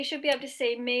You should be able to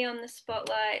see me on the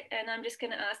spotlight, and I'm just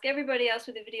going to ask everybody else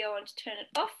with the video on to turn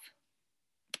it off.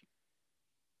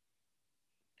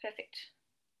 Perfect.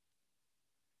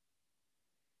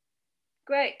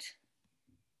 Great.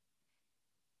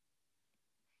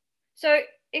 So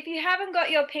if you haven't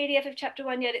got your PDF of chapter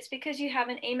 1 yet, it's because you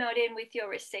haven't emailed in with your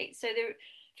receipt. So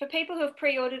for people who have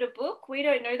pre-ordered a book, we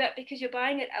don't know that because you're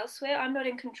buying it elsewhere. I'm not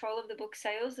in control of the book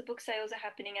sales. The book sales are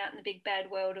happening out in the big bad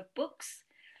world of books.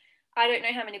 I don't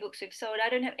know how many books we've sold. I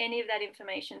don't have any of that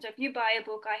information. So if you buy a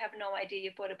book, I have no idea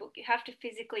you've bought a book. You have to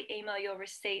physically email your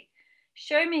receipt,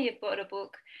 show me you've bought a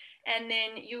book, and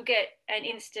then you'll get an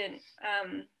instant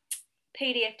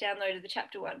PDF download of the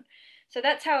chapter 1. So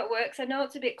that's how it works. I know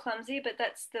it's a bit clumsy, but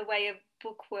that's the way of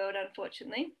book world,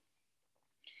 unfortunately.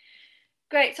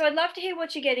 Great, so I'd love to hear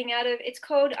what you're getting out of. It's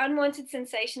called Unwanted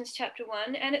Sensations, Chapter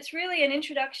 1, and it's really an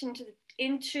introduction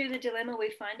into the dilemma we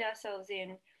find ourselves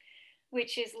in,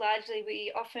 which is largely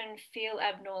we often feel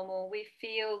abnormal. We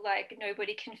feel like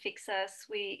nobody can fix us.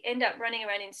 We end up running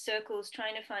around in circles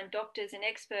trying to find doctors and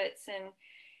experts and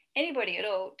anybody at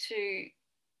all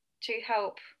to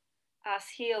help us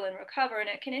heal and recover, and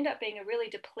it can end up being a really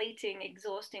depleting,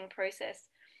 exhausting process.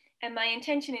 And my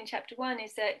intention in chapter 1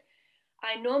 is that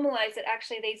I normalize that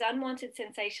actually these unwanted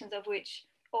sensations, of which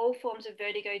all forms of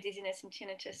vertigo, dizziness, and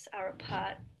tinnitus are a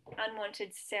part,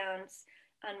 unwanted sounds,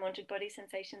 unwanted body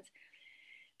sensations,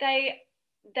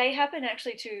 they happen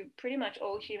actually to pretty much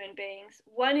all human beings.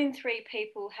 1 in 3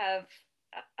 people have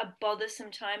a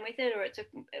bothersome time with it, or it's a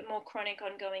more chronic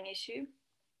ongoing issue.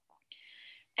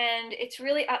 And it's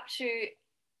really up to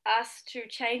us to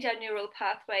change our neural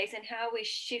pathways and how we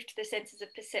shift the senses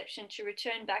of perception to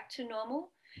return back to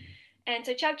normal. And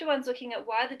so chapter 1's looking at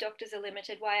why the doctors are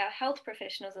limited, why our health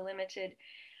professionals are limited,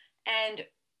 and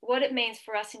what it means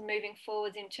for us in moving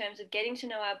forwards in terms of getting to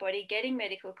know our body, getting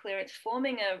medical clearance,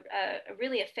 forming a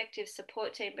really effective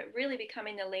support team, but really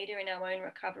becoming the leader in our own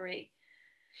recovery.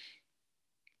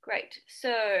 Great.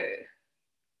 So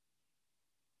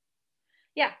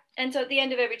yeah, and so at the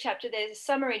end of every chapter, there's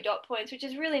summary dot points, which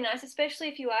is really nice, especially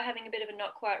if you are having a bit of a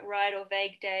not quite right or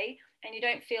vague day and you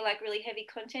don't feel like really heavy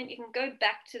content. You can go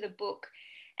back to the book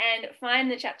and find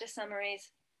the chapter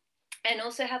summaries and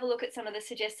also have a look at some of the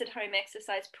suggested home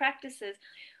exercise practices,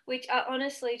 which are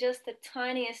honestly just the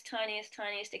tiniest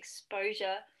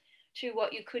exposure to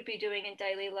what you could be doing in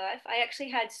daily life. I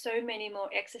actually had so many more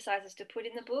exercises to put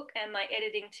in the book, and my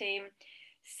editing team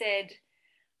said,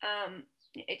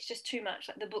 it's just too much,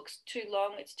 like the book's too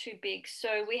long, it's too big.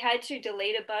 So we had to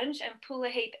delete a bunch and pull a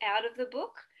heap out of the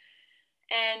book.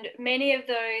 And many of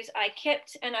those I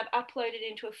kept and I've uploaded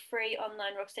into a free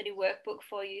online Rocksteady workbook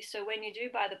for you. So when you do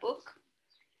buy the book,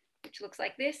 which looks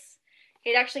like this,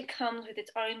 it actually comes with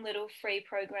its own little free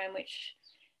program, which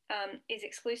is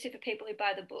exclusive for people who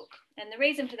buy the book. And the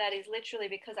reason for that is literally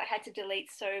because I had to delete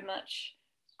so much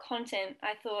content.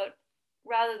 I thought,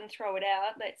 rather than throw it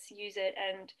out, let's use it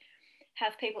and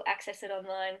have people access it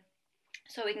online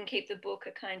so we can keep the book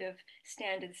a kind of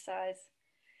standard size.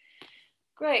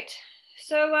 Great.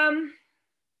 So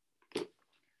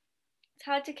it's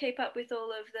hard to keep up with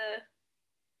all of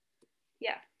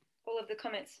the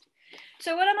comments.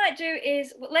 So what I might do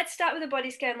is, let's start with a body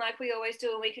scan like we always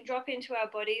do, and we can drop into our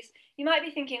bodies. You might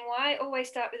be thinking, why always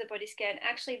start with a body scan?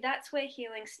 Actually, that's where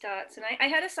healing starts. And I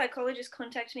had a psychologist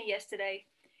contact me yesterday,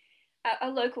 a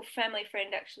local family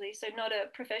friend actually, so not a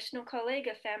professional colleague,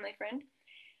 a family friend.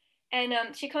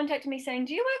 And she contacted me saying,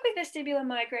 do you work with vestibular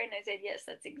migraine? I said, yes,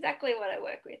 that's exactly what I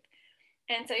work with.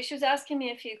 And so she was asking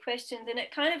me a few questions, and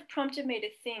it kind of prompted me to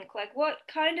think, like, what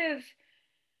kind of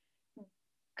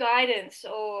guidance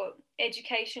or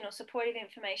education or supportive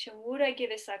information would I give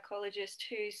a psychologist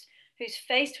who's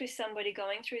faced with somebody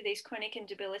going through these chronic and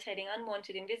debilitating,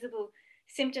 unwanted, invisible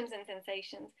symptoms and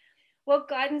sensations? What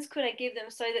guidance could I give them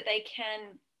so that they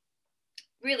can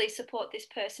really support this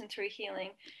person through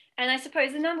healing? And I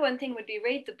suppose the number one thing would be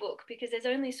read the book, because there's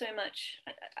only so much.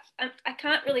 I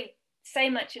can't really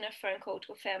say much in a phone call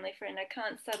to a family friend. I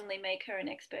can't suddenly make her an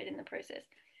expert in the process.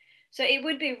 So it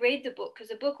would be read the book, because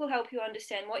the book will help you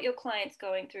understand what your client's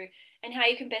going through and how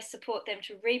you can best support them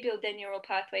to rebuild their neural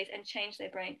pathways and change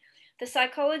their brain. The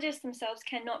psychologists themselves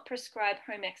cannot prescribe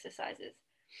home exercises,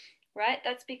 right?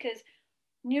 That's because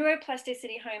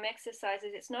neuroplasticity home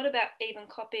exercises, it's not about even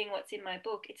copying what's in my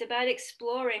book. It's about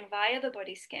exploring via the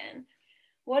body scan,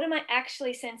 what am I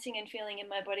actually sensing and feeling in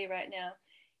my body right now?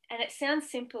 And it sounds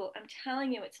simple. I'm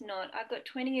telling you it's not. I've got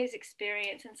 20 years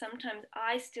experience, and sometimes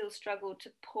I still struggle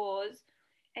to pause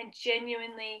and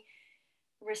genuinely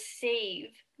receive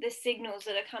the signals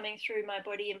that are coming through my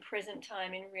body in present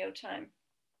time, in real time.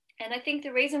 And I think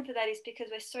the reason for that is because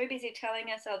we're so busy telling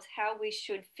ourselves how we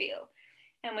should feel.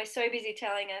 And we're so busy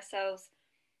telling ourselves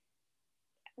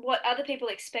what other people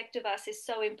expect of us is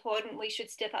so important. We should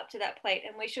step up to that plate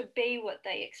and we should be what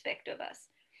they expect of us.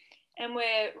 And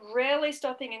we're rarely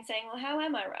stopping and saying, well, how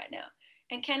am I right now?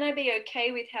 And can I be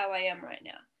okay with how I am right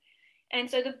now? And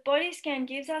so the body scan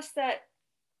gives us that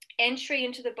entry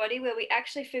into the body where we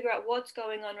actually figure out what's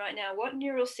going on right now, what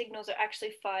neural signals are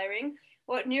actually firing,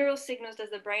 what neural signals does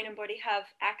the brain and body have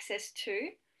access to,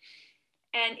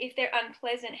 and if they're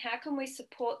unpleasant, how can we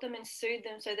support them and soothe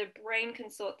them so the brain can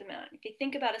sort them out? If you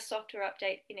think about a software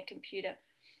update in a computer,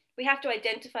 we have to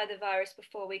identify the virus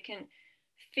before we can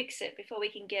fix it, before we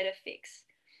can get a fix.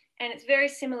 And it's very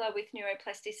similar with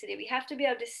neuroplasticity. We have to be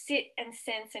able to sit and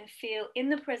sense and feel in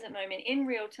the present moment, in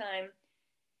real time,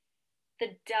 the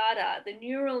data, the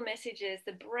neural messages,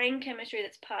 the brain chemistry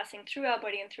that's passing through our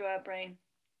body and through our brain.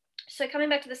 So coming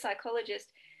back to the psychologist,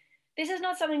 this is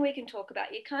not something we can talk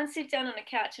about. You can't sit down on a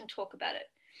couch and talk about it.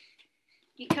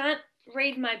 You can't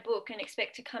read my book and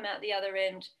expect to come out the other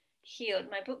end healed.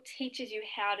 My book teaches you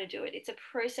how to do it. It's a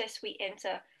process we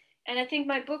enter. And I think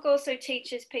my book also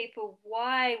teaches people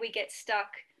why we get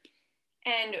stuck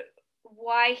and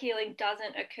why healing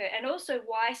doesn't occur, and also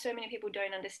why so many people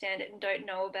don't understand it and don't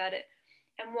know about it,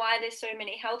 and why there's so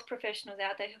many health professionals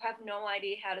out there who have no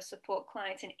idea how to support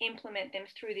clients and implement them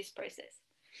through this process.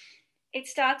 It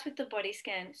starts with the body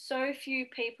scan. So few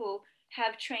people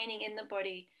have training in the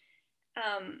body.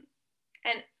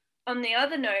 And on the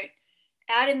other note,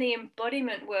 out in the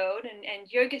embodiment world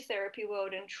and yoga therapy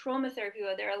world and trauma therapy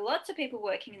world, there are lots of people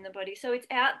working in the body. So it's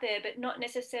out there, but not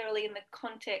necessarily in the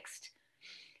context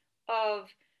of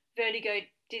vertigo,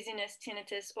 dizziness,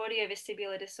 tinnitus,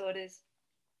 audiovestibular disorders,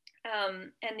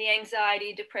 and the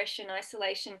anxiety, depression,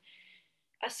 isolation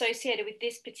associated with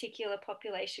this particular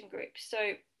population group.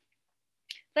 So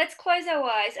let's close our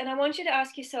eyes, and I want you to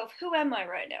ask yourself, who am I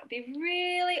right now? Be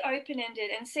really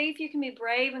open-ended and see if you can be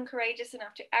brave and courageous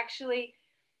enough to actually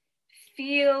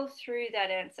feel through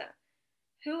that answer.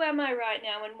 Who am I right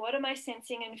now, and what am I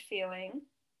sensing and feeling?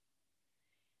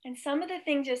 And some of the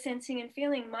things you're sensing and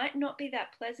feeling might not be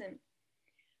that pleasant.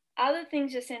 Other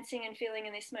things you're sensing and feeling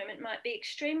in this moment might be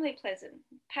extremely pleasant.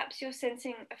 Perhaps you're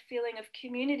sensing a feeling of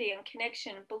community and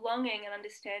connection, belonging and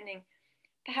understanding.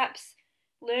 Perhaps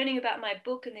learning about my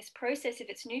book and this process, if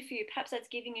it's new for you, perhaps that's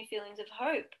giving you feelings of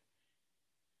hope.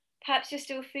 Perhaps you're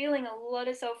still feeling a lot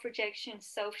of self-rejection,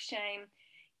 self-shame,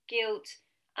 guilt,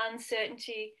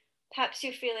 uncertainty. Perhaps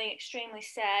you're feeling extremely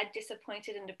sad,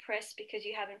 disappointed, and depressed because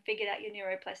you haven't figured out your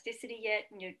neuroplasticity yet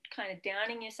and you're kind of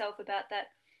downing yourself about that.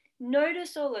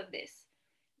 Notice all of this.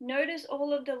 Notice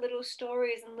all of the little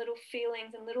stories and little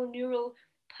feelings and little neural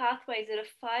pathways that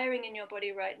are firing in your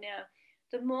body right now.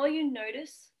 The more you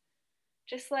notice,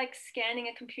 just like scanning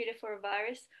a computer for a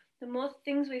virus, the more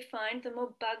things we find, the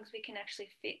more bugs we can actually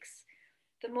fix.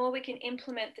 The more we can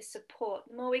implement the support,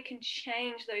 the more we can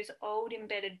change those old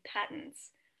embedded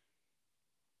patterns.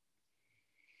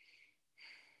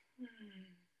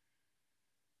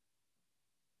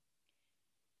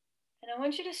 And I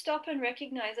want you to stop and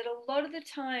recognize that a lot of the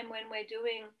time when we're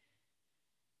doing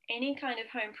any kind of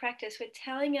home practice, we're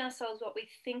telling ourselves what we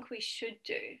think we should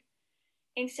do,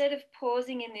 instead of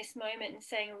pausing in this moment and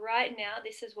saying, right now,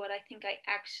 this is what I think I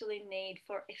actually need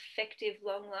for effective,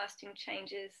 long-lasting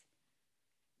changes.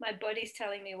 My body's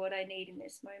telling me what I need in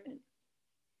this moment.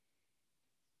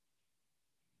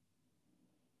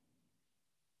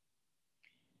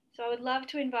 So I would love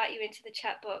to invite you into the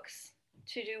chat box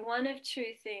to do one of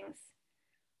two things.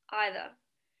 Either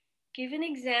give an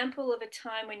example of a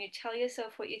time when you tell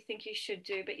yourself what you think you should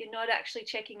do, but you're not actually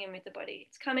checking in with the body.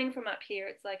 It's coming from up here.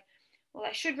 It's like, well,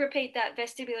 I should repeat that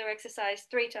vestibular exercise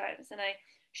 3 times, and I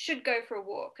should go for a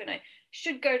walk, and I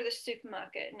should go to the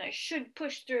supermarket, and I should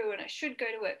push through, and I should go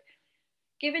to work.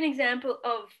 Give an example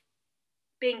of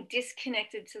being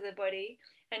disconnected to the body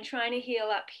and trying to heal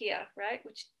up here, right?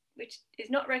 Which is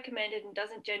not recommended and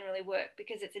doesn't generally work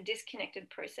because it's a disconnected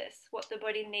process. What the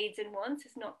body needs and wants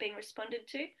is not being responded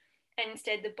to, and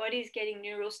instead the body's getting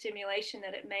neural stimulation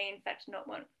that it may in fact not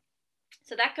want.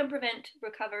 So that can prevent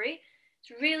recovery.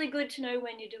 It's really good to know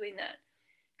when you're doing that,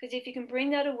 because if you can bring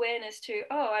that awareness to,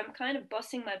 oh, I'm kind of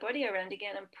bossing my body around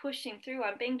again, I'm pushing through,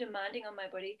 I'm being demanding on my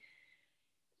body.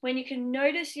 When you can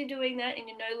notice you're doing that and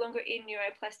you're no longer in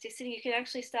neuroplasticity, you can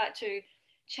actually start to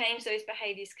change those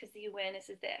behaviors because the awareness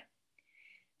is there.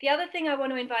 The other thing I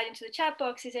want to invite into the chat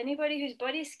box is anybody whose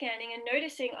body is scanning and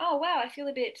noticing, oh, wow, I feel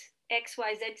a bit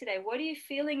XYZ today. What are you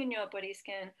feeling in your body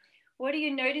scan? What are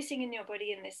you noticing in your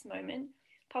body in this moment?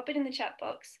 Pop it in the chat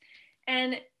box.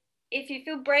 And if you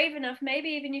feel brave enough, maybe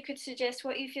even you could suggest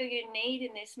what you feel you need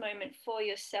in this moment for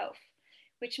yourself,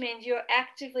 which means you're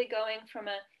actively going from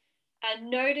a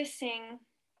noticing,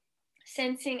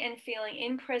 sensing and feeling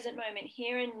in present moment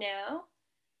here and now.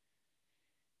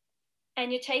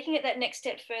 And you're taking it that next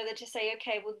step further to say,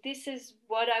 okay, well, this is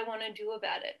what I want to do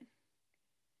about it.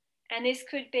 And this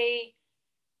could be,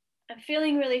 I'm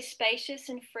feeling really spacious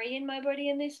and free in my body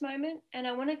in this moment, and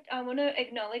I want to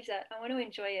acknowledge that. I want to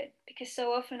enjoy it, because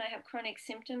so often I have chronic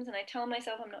symptoms and I tell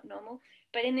myself I'm not normal,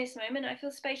 but in this moment I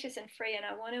feel spacious and free, and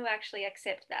I want to actually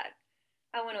accept that.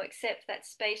 I want to accept that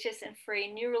spacious and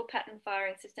free neural pattern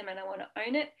firing system, and I want to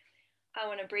own it. I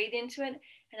want to breathe into it,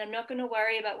 and I'm not going to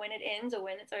worry about when it ends or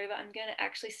when it's over. I'm going to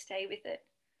actually stay with it.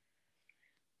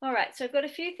 All right, so I've got a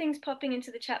few things popping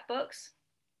into the chat box.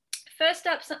 First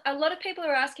up, a lot of people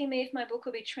are asking me if my book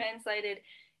will be translated,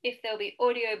 if there'll be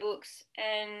audiobooks,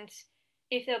 and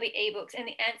if there'll be ebooks. And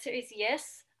the answer is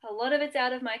yes. A lot of it's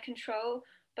out of my control,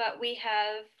 but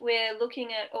we're looking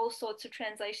at all sorts of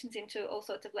translations into all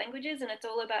sorts of languages, and it's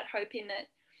all about hoping that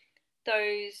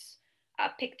those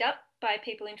are picked up by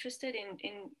people interested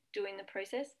in doing the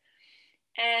process.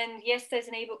 And yes, there's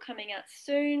an ebook coming out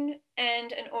soon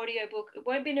and an audiobook. It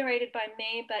won't be narrated by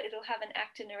me, but it'll have an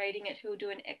actor narrating it who will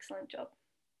do an excellent job.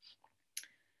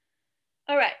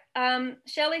 All right,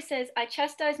 Shelley says, I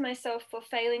chastise myself for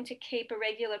failing to keep a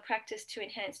regular practice to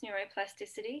enhance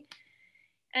neuroplasticity.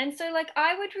 And so, like,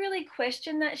 I would really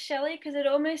question that, Shelley, because it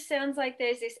almost sounds like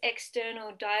there's this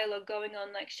external dialogue going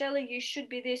on, like, Shelley, you should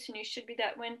be this and you should be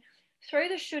that, when throw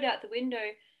the should out the window.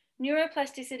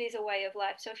 Neuroplasticity is a way of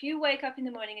life. So if you wake up in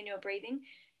the morning and you're breathing,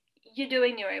 you're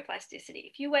doing neuroplasticity.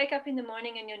 If you wake up in the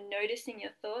morning and you're noticing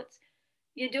your thoughts,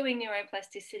 you're doing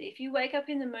neuroplasticity. If you wake up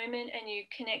in the moment and you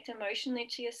connect emotionally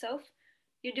to yourself,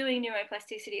 you're doing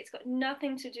neuroplasticity. It's got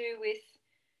nothing to do with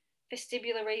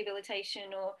vestibular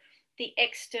rehabilitation or the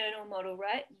external model,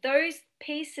 right? Those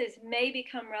pieces may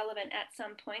become relevant at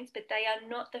some points, but they are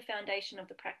not the foundation of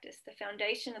the practice. The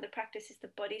foundation of the practice is the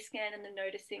body scan and the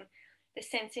noticing, the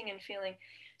sensing and feeling.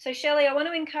 So Shelley, I want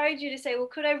to encourage you to say, well,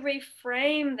 could I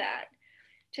reframe that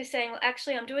to saying, well,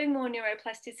 actually, I'm doing more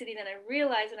neuroplasticity than I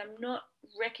realize, and I'm not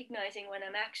recognizing when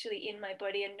I'm actually in my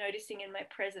body and noticing in my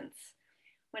presence.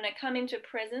 When I come into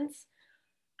presence,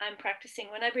 I'm practicing.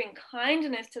 When I bring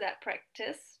kindness to that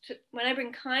practice, when I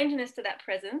bring kindness to that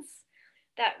presence,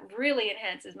 that really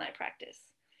enhances my practice.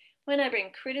 When I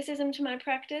bring criticism to my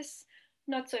practice,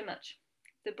 not so much.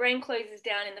 The brain closes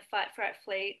down in the fight, fright,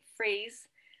 freeze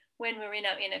when we're in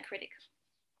our inner critic.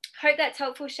 Hope that's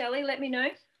helpful, Shelley. Let me know.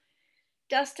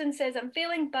 Dustin says, I'm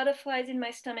feeling butterflies in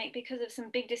my stomach because of some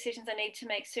big decisions I need to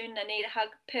make soon. I need a hug.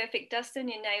 Perfect. Dustin,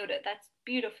 you nailed it. That's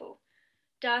beautiful.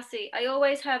 Darcy, I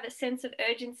always have a sense of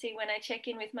urgency when I check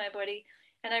in with my body,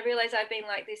 and I realize I've been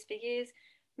like this for years.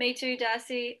 Me too,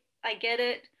 Darcy. I get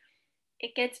it.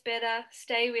 It gets better.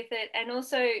 Stay with it. And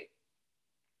also,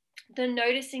 the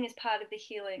noticing is part of the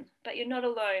healing, but you're not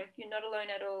alone. You're not alone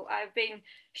at all. I've been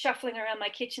shuffling around my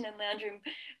kitchen and lounge room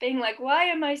being like, why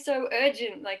am I so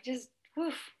urgent? Like, just,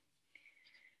 woof.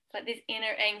 Like this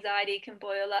inner anxiety can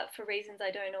boil up for reasons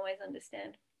I don't always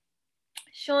understand.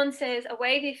 Sean says, a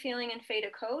wavy feeling and feet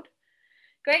are cold.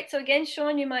 Great. So again,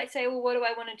 Sean, you might say, well, what do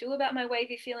I want to do about my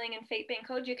wavy feeling and feet being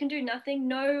cold? You can do nothing.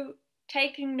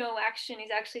 Taking no action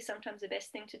is actually sometimes the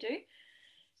best thing to do.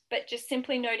 But just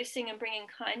simply noticing and bringing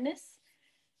kindness.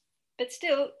 But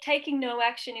still, taking no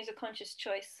action is a conscious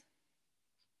choice.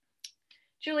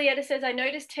 Julietta says, I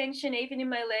noticed tension even in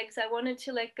my legs. I wanted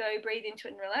to let go, breathe into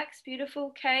it and relax.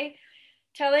 Beautiful. Kay,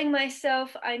 telling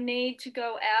myself I need to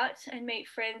go out and meet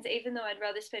friends, even though I'd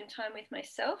rather spend time with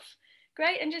myself.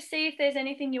 Great. And just see if there's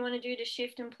anything you want to do to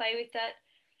shift and play with that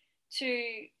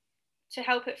to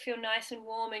help it feel nice and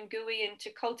warm and gooey and to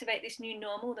cultivate this new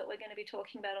normal that we're going to be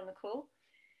talking about on the call.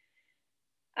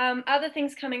 Other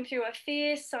things coming through are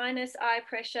fear, sinus, eye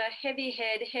pressure, heavy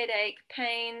head, headache,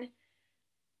 pain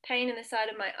in the side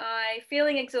of my eye,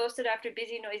 feeling exhausted after a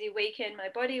busy, noisy weekend. My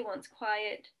body wants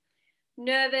quiet.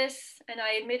 Nervous, and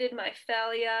I admitted my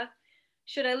failure.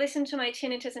 Should I listen to my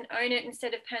tinnitus and own it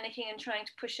instead of panicking and trying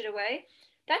to push it away?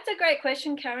 That's a great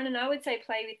question, Karen, and I would say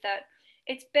play with that.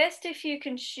 It's best if you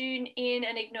can tune in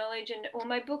and acknowledge, and well,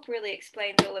 my book really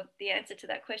explains all of the answer to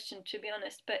that question, to be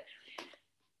honest, but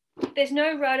there's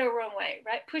no right or wrong way,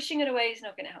 right? Pushing it away is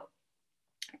not going to help.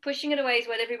 Pushing it away is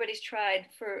what everybody's tried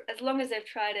for as long as they've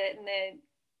tried it and they're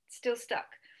still stuck.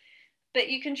 But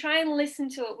you can try and listen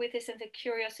to it with a sense of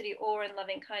curiosity, awe, and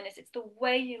loving kindness. It's the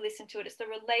way you listen to it. It's the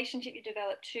relationship you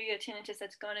develop to your tinnitus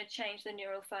that's going to change the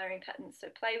neural firing patterns. So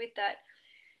play with that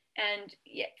and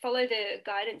follow the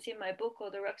guidance in my book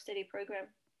or the Rocksteady program.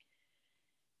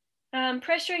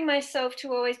 Pressuring myself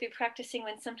to always be practicing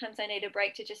when sometimes I need a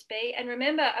break to just be. And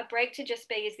remember, a break to just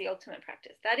be is the ultimate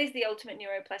practice. That is the ultimate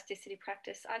neuroplasticity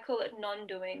practice. I call it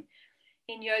non-doing.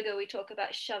 In yoga, we talk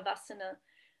about shavasana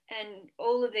and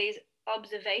all of these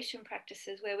observation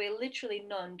practices where we're literally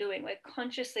non-doing. We're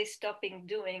consciously stopping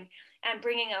doing and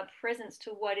bringing our presence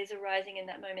to what is arising in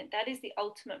that moment. That is the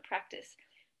ultimate practice.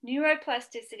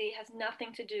 Neuroplasticity has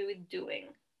nothing to do with doing,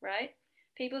 right?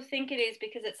 People think it is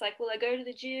because it's like, well, I go to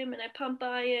the gym and I pump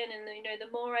iron, and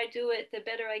the more I do it, the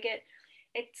better I get.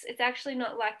 It's actually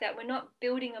not like that. We're not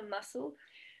building a muscle.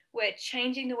 We're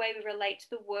changing the way we relate to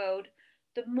the world.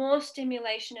 The more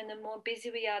stimulation and the more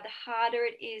busy we are, the harder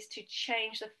it is to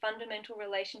change the fundamental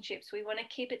relationships. We want to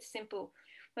keep it simple.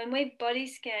 When we body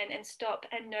scan and stop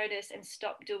and notice and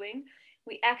stop doing,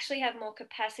 we actually have more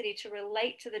capacity to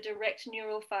relate to the direct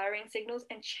neural firing signals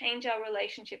and change our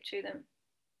relationship to them.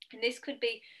 And this could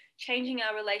be changing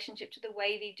our relationship to the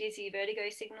wavy, dizzy, vertigo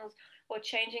signals, or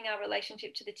changing our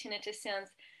relationship to the tinnitus sounds.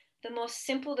 The more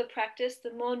simple the practice,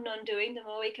 the more non-doing, the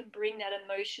more we can bring that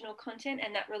emotional content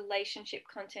and that relationship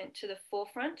content to the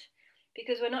forefront,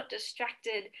 because we're not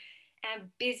distracted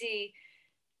and busy,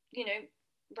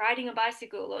 riding a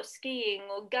bicycle or skiing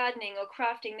or gardening or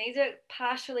crafting. These are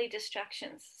partially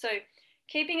distractions. So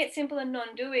keeping it simple and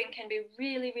non-doing can be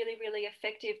really, really, really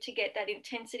effective to get that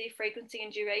intensity, frequency,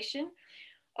 and duration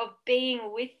of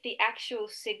being with the actual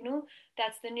signal.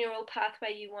 That's the neural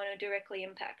pathway you want to directly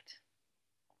impact.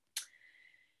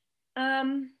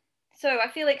 So I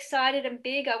feel excited and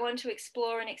big. I want to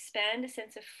explore and expand a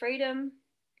sense of freedom.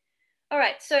 All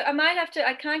right, so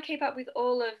I can't keep up with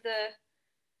all of the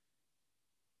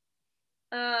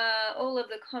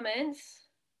comments.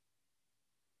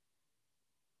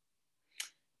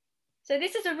 So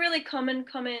this is a really common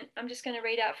comment. I'm just going to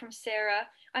read out from Sarah.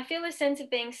 I feel a sense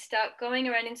of being stuck, going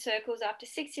around in circles after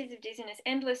 6 years of dizziness,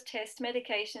 endless tests,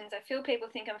 medications. I feel people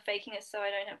think I'm faking it so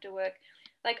I don't have to work.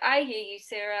 Like, I hear you,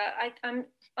 Sarah. I'm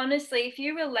honestly, if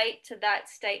you relate to that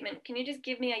statement, can you just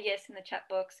give me a yes in the chat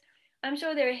box? I'm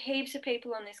sure there are heaps of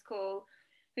people on this call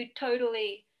who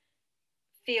totally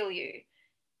feel you.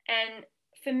 And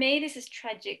for me, this is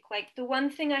tragic. Like, the one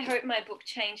thing I hope my book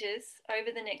changes over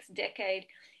the next decade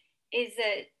is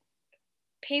that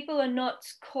people are not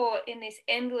caught in this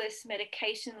endless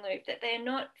medication loop, that they're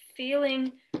not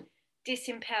feeling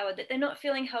disempowered, that they're not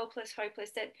feeling helpless,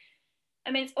 hopeless, that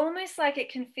it's almost like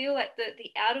it can feel like the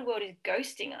outer world is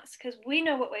ghosting us because we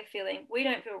know what we're feeling. We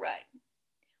don't feel right.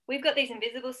 We've got these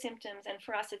invisible symptoms, and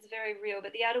for us, it's very real.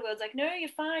 But the outer world's like, no, you're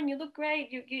fine. You look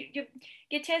great.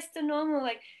 Your tests are normal.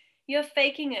 Like, you're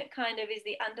faking it, kind of, is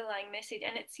the underlying message.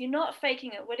 And you're not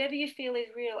faking it. Whatever you feel is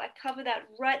real. I cover that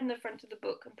right in the front of the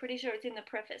book. I'm pretty sure it's in the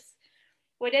preface.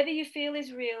 Whatever you feel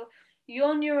is real.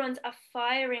 Your neurons are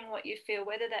firing what you feel,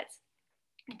 whether that's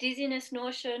dizziness,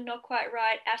 nausea, not quite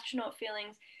right, astronaut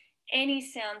feelings, any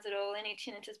sounds at all, any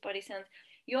tinnitus body sounds.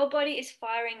 Your body is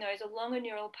firing those along a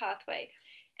neural pathway.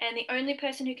 And the only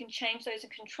person who can change those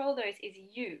and control those is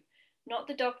you. Not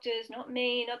the doctors, not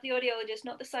me, not the audiologist,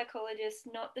 not the psychologist,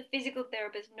 not the physical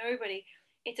therapist, nobody.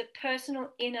 It's a personal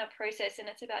inner process, and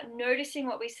it's about noticing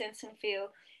what we sense and feel,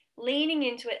 leaning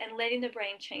into it and letting the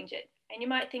brain change it. And you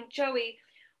might think, Joey,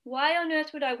 why on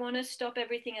earth would I want to stop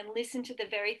everything and listen to the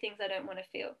very things I don't want to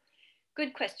feel?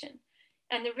 Good question.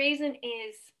 And the reason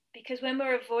is because when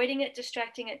we're avoiding it,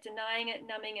 distracting it, denying it,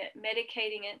 numbing it,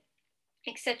 medicating it,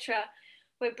 etc.,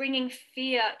 we're bringing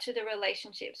fear to the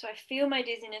relationship. So I feel my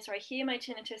dizziness or I hear my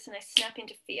tinnitus and I snap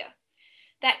into fear.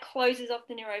 That closes off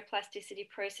the neuroplasticity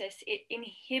process. It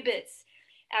inhibits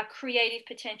our creative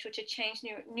potential to change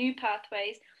new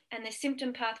pathways, and the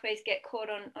symptom pathways get caught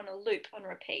on a loop, on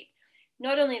repeat.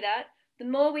 Not only that, the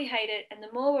more we hate it and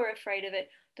the more we're afraid of it,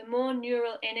 the more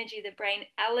neural energy the brain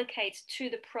allocates to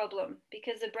the problem,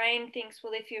 because the brain thinks,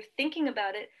 well, if you're thinking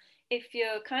about it, if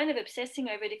you're kind of obsessing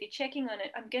over it, if you're checking on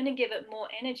it, I'm going to give it more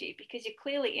energy because you're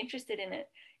clearly interested in it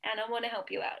and I want to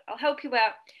help you out. I'll help you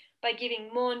out by giving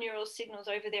more neural signals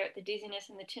over there at the dizziness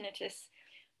and the tinnitus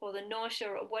or the nausea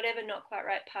or whatever not quite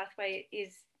right pathway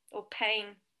is, or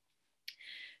pain.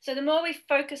 So the more we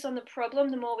focus on the problem,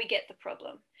 the more we get the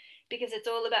problem, because it's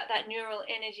all about that neural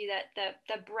energy, that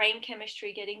the brain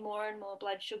chemistry, getting more and more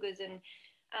blood sugars and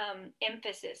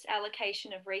emphasis,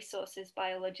 allocation of resources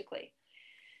biologically.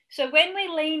 So when we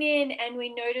lean in and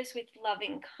we notice with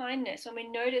loving kindness, when we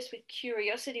notice with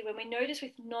curiosity, when we notice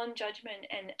with non-judgment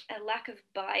and a lack of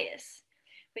bias,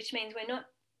 which means we're not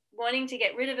wanting to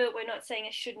get rid of it, we're not saying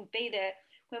it shouldn't be there.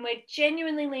 When we're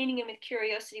genuinely leaning in with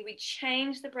curiosity, we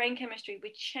change the brain chemistry,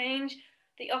 we change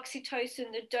the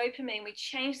oxytocin, the dopamine, we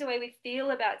change the way we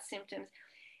feel about symptoms.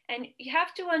 And you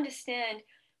have to understand,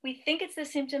 we think it's the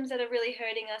symptoms that are really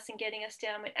hurting us and getting us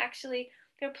down, when actually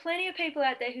there are plenty of people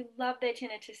out there who love their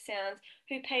tinnitus sounds,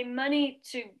 who pay money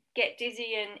to get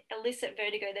dizzy and elicit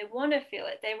vertigo. They want to feel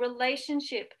it.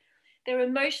 Their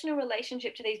emotional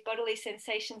relationship to these bodily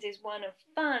sensations is one of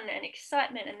fun and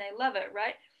excitement, and they love it,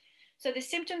 right? So the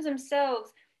symptoms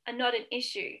themselves are not an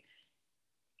issue.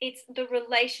 It's the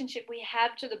relationship we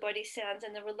have to the body sounds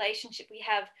and the relationship we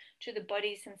have to the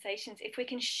body sensations. If we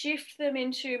can shift them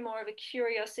into more of a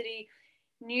curiosity,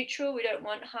 neutral, we don't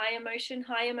want high emotion.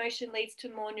 High emotion leads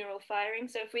to more neural firing.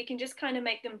 So if we can just kind of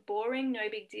make them boring, no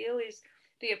big deal, is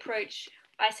the approach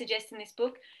I suggest in this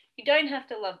book. You don't have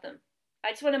to love them. I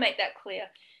just want to make that clear.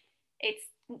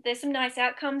 There's some nice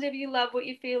outcomes if you love what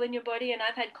you feel in your body, and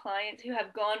I've had clients who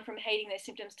have gone from hating their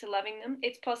symptoms to loving them.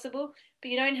 It's possible,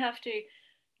 but you don't have to.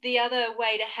 The other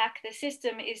way to hack the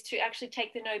system is to actually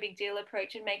take the no big deal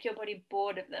approach and make your body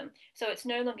bored of them. So it's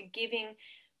no longer giving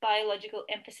biological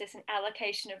emphasis and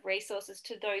allocation of resources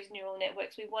to those neural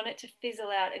networks. We want it to fizzle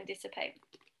out and dissipate.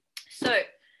 So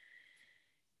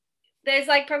there's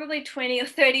like probably 20 or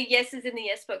 30 yeses in the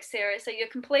yes box, Sarah. So you're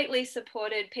completely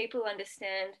supported. People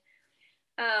understand.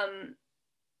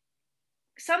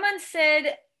 Someone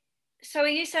said, so are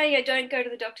you saying I don't go to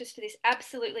the doctors for this?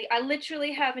 Absolutely. I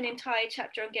literally have an entire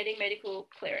chapter on getting medical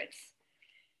clearance.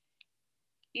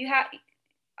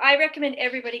 I recommend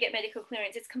everybody get medical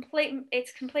clearance. It's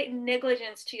complete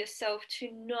negligence to yourself to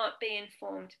not be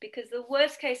informed, because the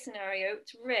worst case scenario,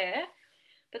 it's rare,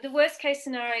 but the worst case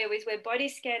scenario is we're body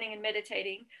scanning and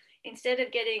meditating instead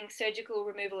of getting surgical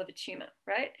removal of a tumor,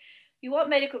 right? You want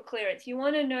medical clearance. You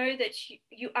want to know that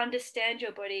you understand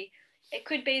your body. It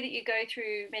could be that you go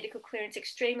through medical clearance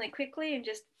extremely quickly in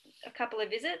just a couple of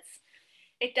visits.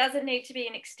 It doesn't need to be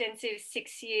an extensive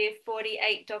 6-year,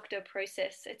 48 doctor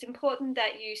process. It's important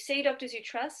that you see doctors you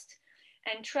trust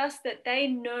and trust that they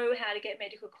know how to get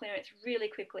medical clearance really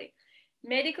quickly.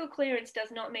 Medical clearance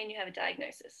does not mean you have a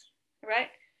diagnosis, right?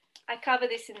 I cover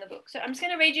this in the book. So I'm just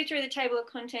going to read you through the table of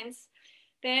contents.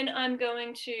 Then I'm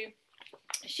going to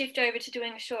shift over to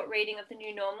doing a short reading of the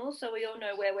new normal, so we all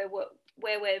know where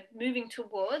we're moving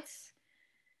towards.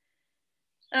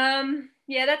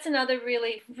 Yeah, that's another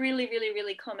really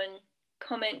common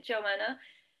comment, Joanna.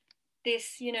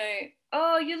 This,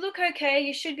 oh, you look okay,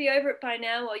 you should be over it by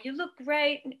now, or you look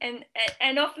great,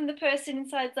 and often the person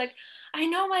inside's like, I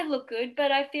know I look good,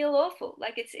 but I feel awful.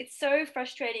 Like it's so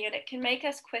frustrating, and it can make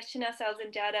us question ourselves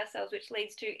and doubt ourselves, which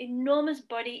leads to enormous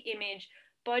body image,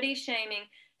 body shaming,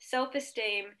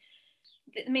 self-esteem.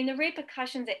 I mean, the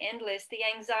repercussions are endless. The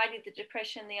anxiety, the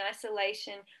depression, the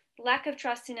isolation, lack of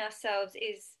trust in ourselves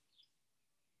is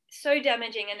so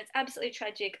damaging, and it's absolutely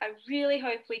tragic. I really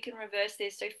hope we can reverse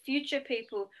this so future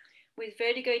people with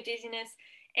vertigo, dizziness,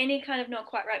 any kind of not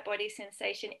quite right body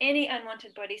sensation, any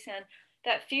unwanted body sound,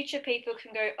 that future people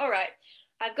can go, all right,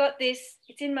 I've got this,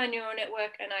 it's in my neural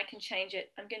network and I can change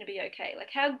it. I'm going to be okay. Like,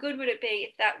 how good would it be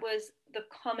if that was the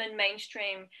common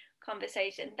mainstream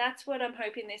conversation? That's what I'm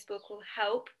hoping this book will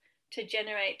help to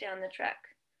generate down the track.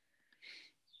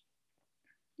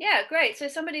 Yeah, great. So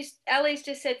Ali's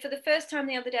just said, for the first time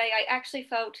the other day, I actually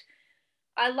felt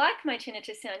I like my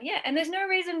tinnitus sound. Yeah, and there's no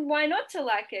reason why not to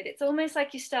like it. It's almost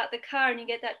like you start the car and you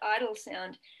get that idle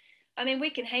sound. I mean, we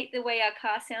can hate the way our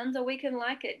car sounds, or we can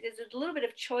like it. There's a little bit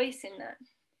of choice in that.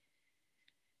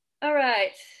 All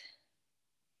right.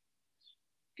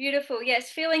 Beautiful.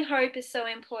 Yes, feeling hope is so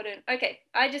important. Okay,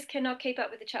 I just cannot keep up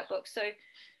with the chat box. So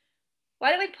why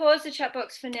don't we pause the chat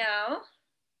box for now?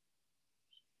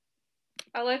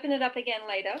 I'll open it up again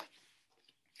later.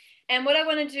 And what I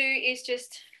want to do is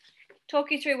just talk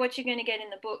you through what you're going to get in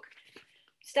the book.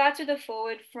 Starts with a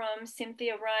foreword from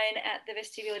Cynthia Ryan at the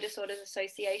Vestibular Disorders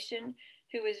Association,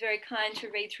 who was very kind to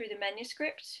read through the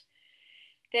manuscript.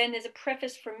 Then there's a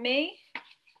preface from me,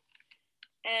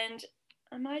 and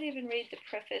I might even read the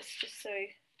preface just so.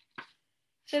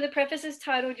 So the preface is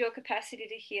titled Your Capacity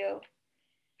to Heal.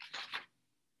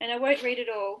 And I won't read it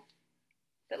all,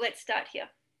 but let's start here.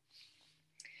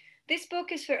 This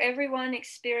book is for everyone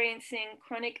experiencing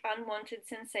chronic unwanted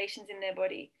sensations in their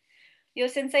body. Your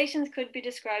sensations could be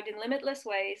described in limitless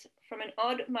ways, from an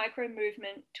odd micro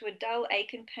movement to a dull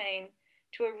ache and pain,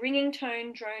 to a ringing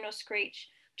tone, drone, or screech,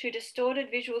 to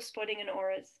distorted visual spotting and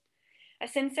auras. A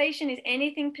sensation is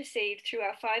anything perceived through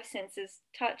our 5 senses: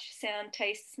 touch, sound,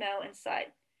 taste, smell, and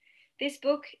sight. This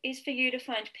book is for you to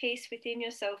find peace within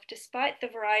yourself despite the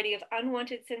variety of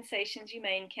unwanted sensations you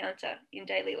may encounter in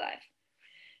daily life.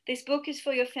 This book is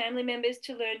for your family members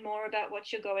to learn more about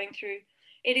what you're going through.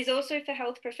 It is also for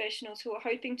health professionals who are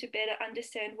hoping to better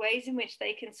understand ways in which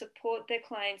they can support their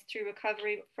clients through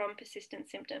recovery from persistent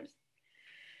symptoms.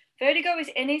 Vertigo is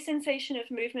any sensation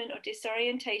of movement or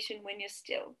disorientation when you're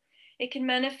still. It can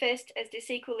manifest as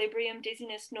disequilibrium,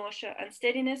 dizziness, nausea,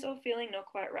 unsteadiness, or feeling not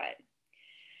quite right.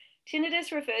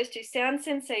 Tinnitus refers to sound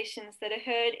sensations that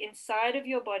are heard inside of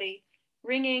your body,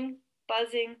 ringing,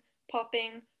 buzzing,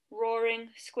 popping, roaring,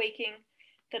 squeaking,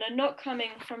 that are not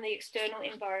coming from the external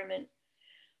environment.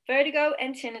 Vertigo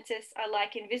and tinnitus are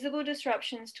like invisible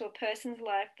disruptions to a person's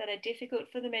life that are difficult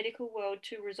for the medical world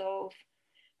to resolve.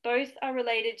 Both are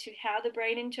related to how the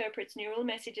brain interprets neural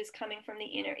messages coming from the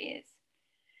inner ears.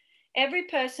 Every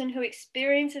person who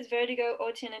experiences vertigo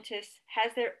or tinnitus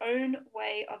has their own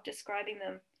way of describing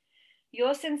them.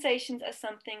 Your sensations are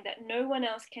something that no one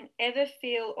else can ever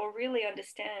feel or really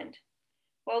understand.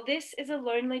 While this is a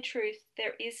lonely truth,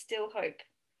 there is still hope.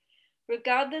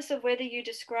 Regardless of whether you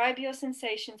describe your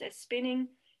sensations as spinning,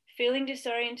 feeling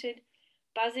disoriented,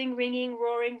 buzzing, ringing,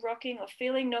 roaring, rocking, or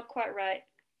feeling not quite right,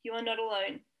 you are not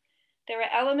alone. There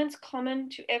are elements common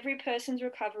to every person's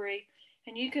recovery,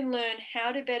 and you can learn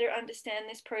how to better understand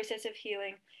this process of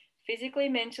healing physically,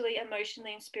 mentally,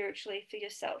 emotionally, and spiritually for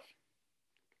yourself.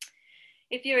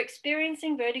 If you're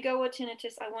experiencing vertigo or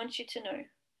tinnitus, I want you to know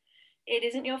it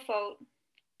isn't your fault.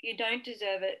 You don't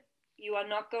deserve it. You are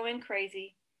not going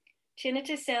crazy.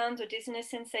 Tinnitus sounds or dizziness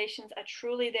sensations are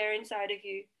truly there inside of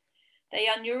you. They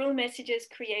are neural messages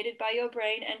created by your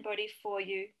brain and body for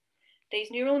you.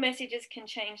 These neural messages can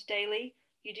change daily.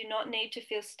 You do not need to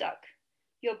feel stuck.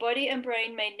 Your body and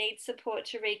brain may need support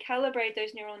to recalibrate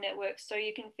those neural networks so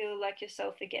you can feel like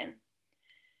yourself again.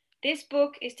 This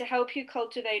book is to help you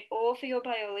cultivate awe for your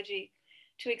biology,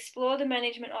 to explore the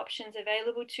management options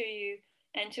available to you,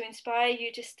 and to inspire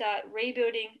you to start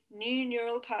rebuilding new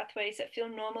neural pathways that feel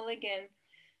normal again,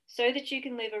 so that you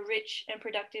can live a rich and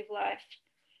productive life.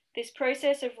 This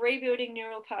process of rebuilding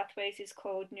neural pathways is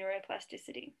called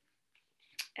neuroplasticity.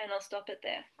 And I'll stop it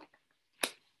there.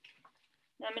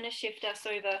 Now I'm going to shift us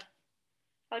over.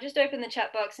 I'll just open the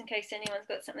chat box in case anyone's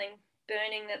got something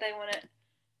burning that they want to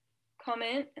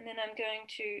comment, and then I'm going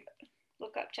to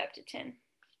look up chapter 10.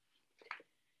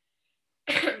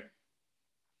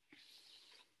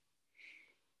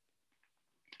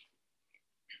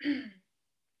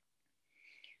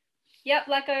 Yep,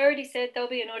 like I already said, there'll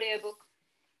be an audiobook.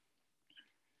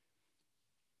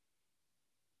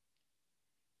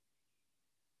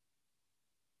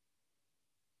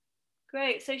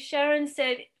 Great. So Sharon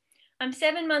said, I'm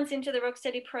 7 months into the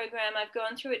Rocksteady program. I've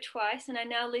gone through it twice and I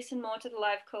now listen more to the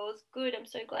live calls. Good. I'm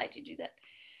so glad you do that.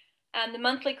 The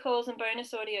monthly calls and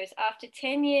bonus audios. After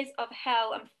 10 years of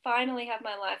hell, I finally have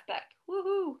my life back.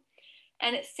 Woohoo!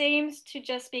 And it seems to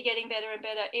just be getting better and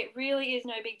better. It really is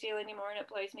no big deal anymore and it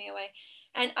blows me away.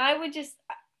 And I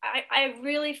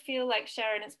really feel like,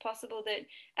 Sharon, it's possible that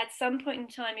at some point in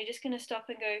time, you're just going to stop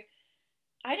and go,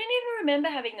 I don't even remember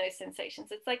having those sensations.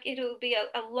 It's like it'll be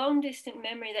a long distant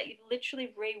memory that you've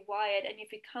literally rewired and you've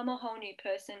become a whole new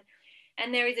person.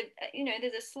 And there is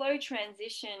there's a slow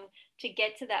transition to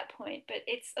get to that point, but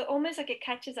it's almost like it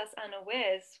catches us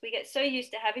unawares. We get so used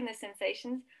to having the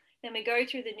sensations, then we go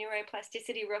through the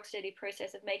neuroplasticity Rocksteady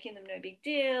process of making them no big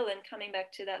deal and coming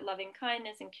back to that loving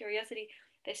kindness and curiosity.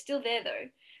 They're still there though.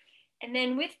 And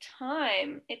then with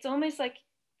time, it's almost like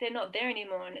they're not there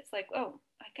anymore. And it's like, oh,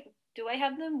 do I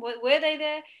have them? Were they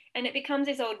there? And it becomes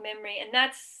this old memory. And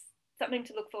that's something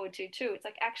to look forward to too. It's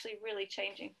like actually really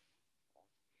changing.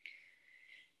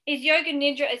 Is yoga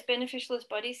nidra as beneficial as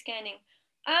body scanning?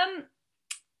 I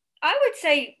would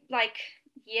say like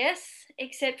yes,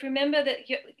 except remember that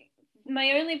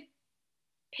my only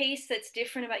piece that's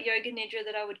different about yoga nidra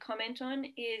that I would comment on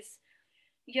is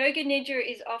yoga nidra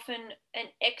is often an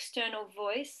external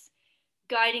voice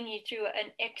guiding you through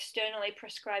an externally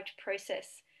prescribed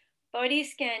process. Body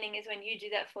scanning is when you do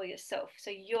that for yourself.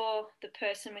 So you're the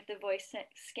person with the voice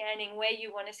scanning where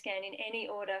you want to scan in any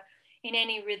order, in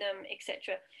any rhythm,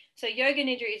 etc. So yoga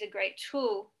nidra is a great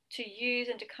tool to use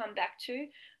and to come back to,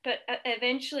 but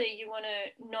eventually you want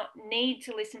to not need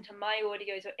to listen to my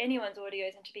audios or anyone's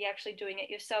audios and to be actually doing it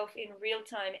yourself in real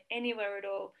time, anywhere at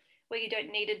all, where you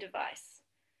don't need a device.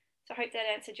 So I hope that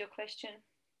answered your question.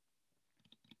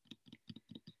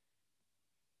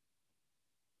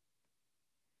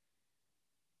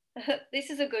 This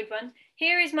is a good one.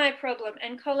 Here is my problem.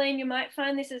 And Colleen, you might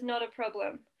find this is not a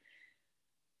problem.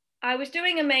 I was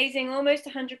doing amazing, almost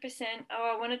 100%.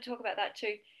 Oh, I want to talk about that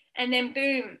too. And then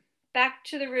boom, back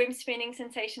to the room spinning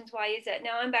sensations. Why is that?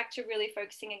 Now I'm back to really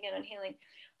focusing again on healing.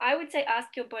 I would say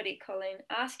ask your body, Colleen.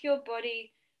 Ask your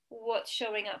body what's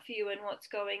showing up for you and what's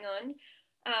going on.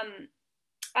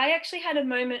 I actually had a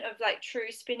moment of like true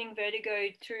spinning vertigo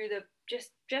through the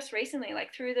just recently,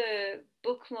 like through the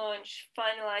book launch,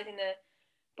 finalizing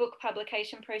book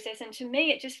publication process. And to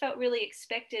me, it just felt really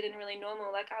expected and really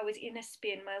normal. Like I was in a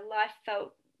spin. My life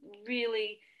felt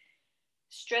really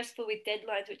stressful with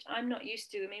deadlines, which I'm not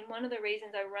used to. I mean, one of the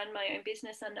reasons I run my own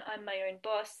business and I'm my own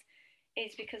boss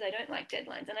is because I don't like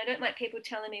deadlines and I don't like people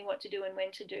telling me what to do and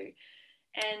when to do.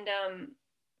 And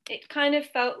it kind of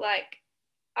felt like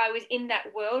I was in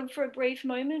that world for a brief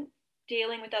moment,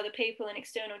 dealing with other people and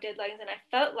external deadlines. And I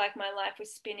felt like my life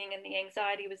was spinning and the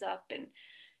anxiety was up and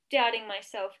doubting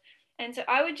myself. And so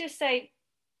I would just say,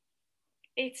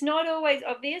 it's not always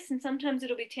obvious. And sometimes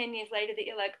it'll be 10 years later that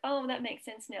you're like, oh, that makes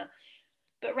sense now.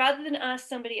 But rather than ask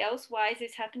somebody else, why is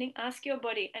this happening? Ask your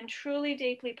body and truly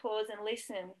deeply pause and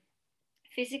listen.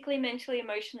 Physically, mentally,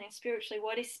 emotionally, and spiritually,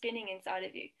 what is spinning inside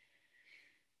of you?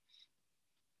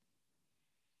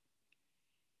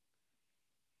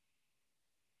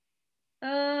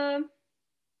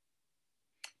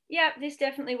 Yeah, this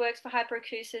definitely works for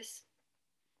hyperacusis.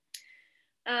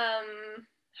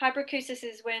 Hyperacusis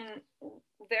is when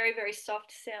very, very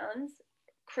soft sounds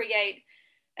create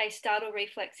a startle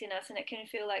reflex in us and it can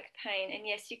feel like pain. And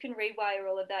yes, you can rewire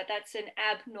all of that. That's an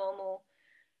abnormal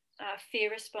fear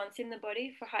response in the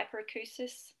body for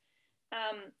hyperacusis.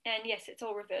 And yes, it's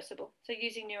all reversible. So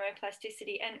using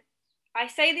neuroplasticity. And I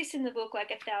say this in the book like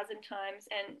 1,000 times,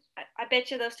 and I bet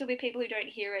you there'll still be people who don't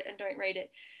hear it and don't read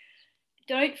it.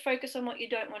 Don't focus on what you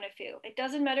don't want to feel. It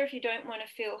doesn't matter if you don't want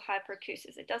to feel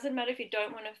hyperacusis. It doesn't matter if you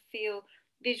don't want to feel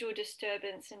visual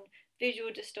disturbance and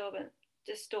visual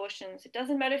distortions. It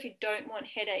doesn't matter if you don't want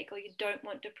headache or you don't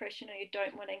want depression or you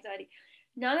don't want anxiety.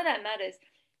 None of that matters.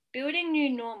 Building new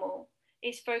normal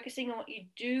is focusing on what you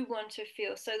do want to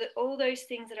feel, so that all those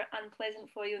things that are unpleasant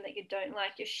for you and that you don't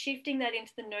like, you're shifting that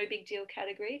into the no big deal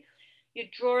category. You're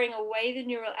drawing away the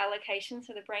neural allocation,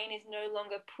 so the brain is no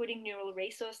longer putting neural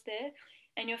resource there,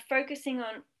 and you're focusing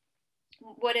on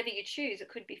whatever you choose. It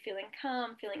could be feeling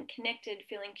calm, feeling connected,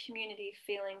 feeling community,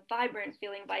 feeling vibrant,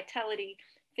 feeling vitality,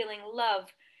 feeling love,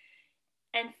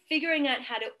 and figuring out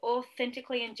how to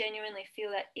authentically and genuinely feel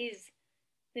that is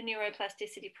the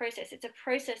neuroplasticity process. It's a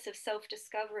process of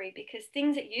self-discovery, because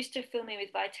things that used to fill me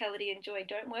with vitality and joy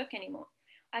don't work anymore.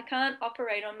 I can't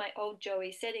operate on my old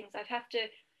Joey settings. I have to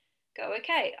go,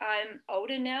 okay, I'm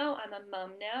older now, I'm a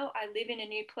mum now, I live in a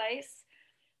new place.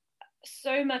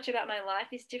 So much about my life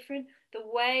is different. The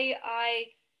way I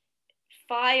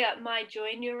fire my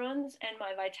joy neurons and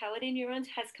my vitality neurons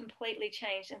has completely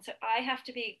changed. And so I have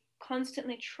to be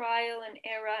constantly trial and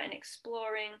error and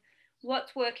exploring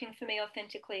what's working for me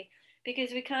authentically,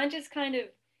 because we can't just kind of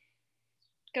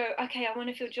go, okay, I want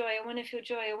to feel joy, I want to feel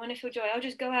joy, I want to feel joy, I'll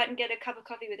just go out and get a cup of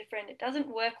coffee with a friend. It doesn't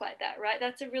work like that, right?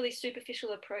 That's a really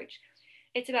superficial approach.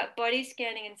 It's about body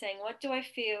scanning and saying, what do I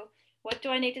feel? What do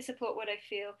I need to support what I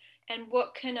feel? And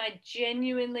what can I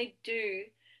genuinely do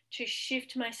to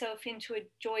shift myself into a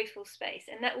joyful space?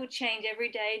 And that will change every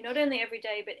day, not only every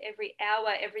day, but every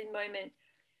hour, every moment.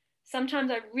 Sometimes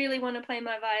I really want to play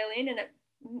my violin and it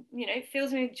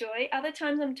fills me with joy. Other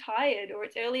times I'm tired or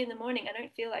it's early in the morning. I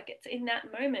don't feel like it's in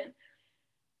that moment.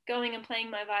 Going and playing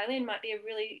my violin might be a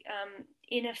really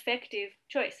ineffective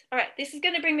choice. All right, this is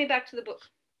going to bring me back to the book.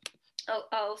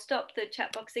 I'll stop the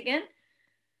chat box again.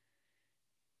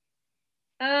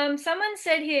 Someone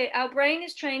said here, our brain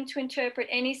is trained to interpret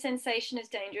any sensation as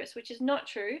dangerous, which is not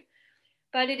true.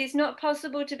 But it is not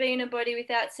possible to be in a body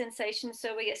without sensation,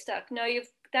 so we get stuck. No,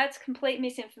 that's complete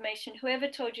misinformation. Whoever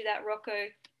told you that, Rocco,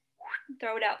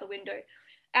 throw it out the window.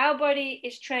 Our body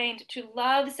is trained to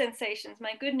love sensations.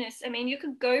 My goodness. I mean, you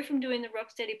could go from doing the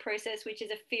Rocksteady process, which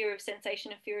is a fear of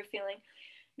sensation, a fear of feeling.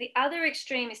 The other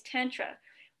extreme is Tantra,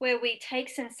 where we take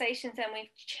sensations and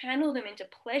we channel them into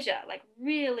pleasure, like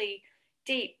really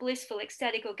deep, blissful,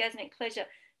 ecstatic, orgasmic pleasure.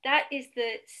 That is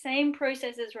the same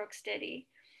process as Rocksteady,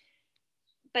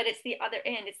 but it's the other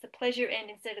end. It's the pleasure end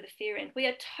instead of the fear end. We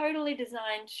are totally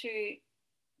designed to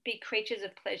be creatures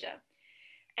of pleasure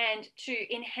and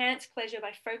to enhance pleasure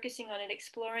by focusing on it,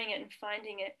 exploring it, and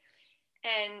finding it.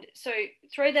 And so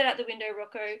throw that out the window,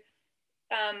 Rocco.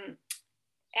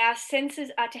 Our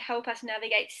senses are to help us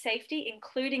navigate safety,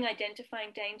 including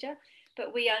identifying danger,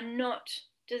 but we are not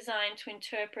designed to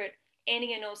interpret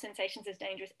any and all sensations as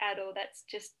dangerous at all. That's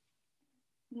just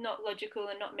not logical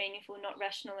and not meaningful, not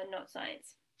rational and not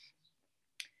science.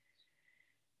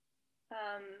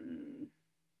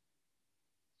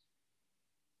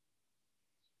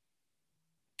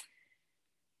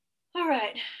 All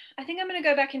right, I think I'm going to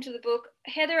go back into the book.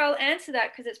 Heather, I'll answer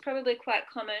that because it's probably quite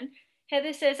common.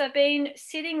 Heather says, I've been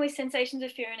sitting with sensations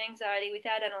of fear and anxiety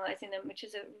without analysing them, which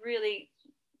is a really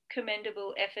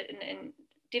commendable effort and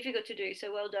difficult to do,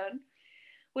 so well done.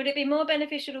 Would it be more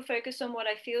beneficial to focus on what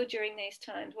I feel during these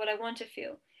times, what I want to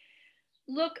feel?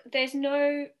 look, there's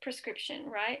no prescription,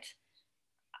 right?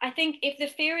 I think if the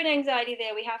fear and anxiety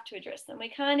there, we have to address them. We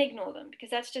can't ignore them because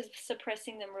that's just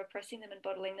suppressing them, repressing them, and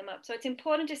bottling them up. So it's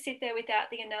important to sit there without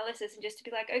the analysis and just to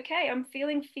be like, okay, I'm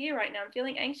feeling fear right now. I'm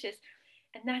feeling anxious,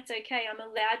 and that's okay. I'm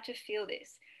allowed to feel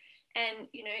this. And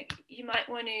you might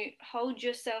want to hold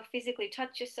yourself physically,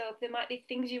 touch yourself. There might be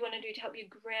things you want to do to help you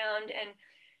ground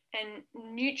and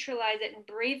neutralize it and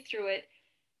breathe through it.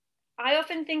 I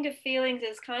often think of feelings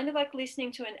as kind of like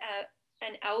listening to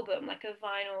an album, like a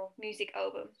vinyl music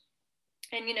album.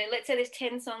 And let's say there's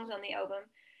 10 songs on the album.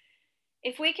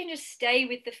 If we can just stay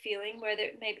with the feeling, whether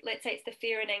maybe let's say it's the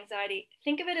fear and anxiety,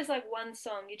 think of it as like one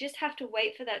song. You just have to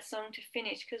wait for that song to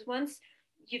finish, because once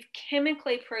you've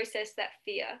chemically processed that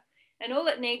fear, and all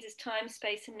it needs is time,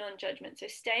 space, and non-judgment. So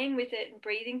staying with it and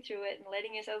breathing through it and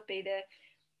letting yourself be there.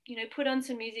 Put on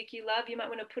some music you love. You might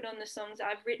want to put on the songs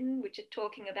I've written, which are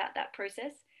talking about that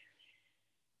process.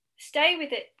 Stay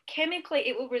with it. Chemically,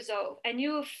 it will resolve and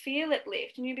you will feel it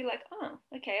lift and you'll be like, oh,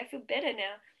 okay, I feel better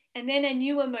now. And then a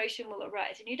new emotion will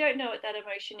arise. And you don't know what that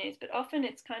emotion is, but often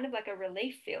it's kind of like a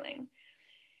relief feeling.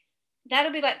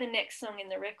 That'll be like the next song in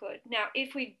the record. Now,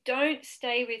 if we don't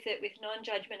stay with it with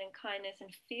non-judgment and kindness and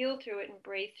feel through it and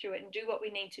breathe through it and do what we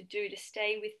need to do to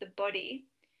stay with the body,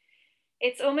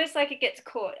 it's almost like it gets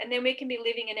caught. And then we can be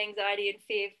living in anxiety and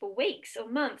fear for weeks or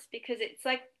months because it's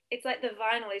like the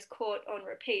vinyl is caught on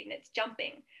repeat and it's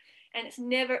jumping and it's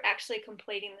never actually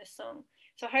completing the song.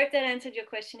 So I hope that answered your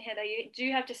question, Heather. You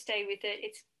do have to stay with it.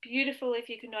 It's beautiful if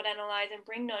you can not analyze and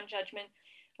bring non-judgment.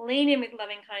 Lean in with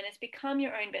loving kindness. Become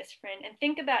your own best friend. And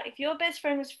think about if your best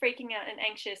friend was freaking out and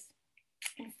anxious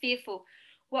and fearful,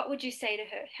 what would you say to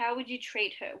her? How would you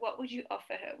treat her? What would you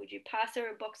offer her? Would you pass her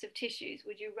a box of tissues?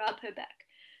 Would you rub her back?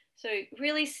 So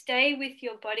really stay with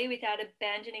your body without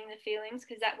abandoning the feelings,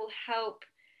 because that will help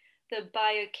the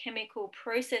biochemical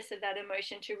process of that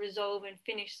emotion to resolve and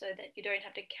finish so that you don't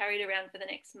have to carry it around for the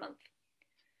next month.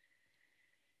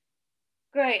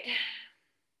 Great.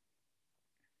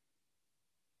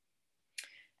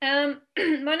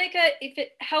 Monica, if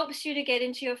it helps you to get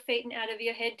into your feet and out of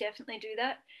your head, definitely do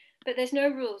that. But there's no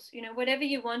rules. Whatever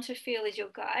you want to feel is your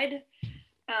guide.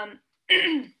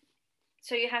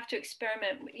 So you have to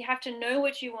experiment. You have to know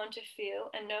what you want to feel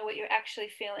and know what you're actually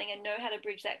feeling and know how to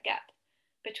bridge that gap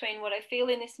between what I feel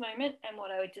in this moment and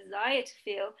what I would desire to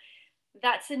feel.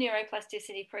 That's the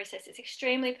neuroplasticity process. It's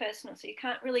extremely personal, so you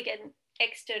can't really get an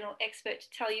external expert to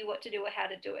tell you what to do or how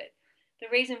to do it. The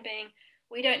reason being,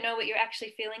 we don't know what you're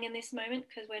actually feeling in this moment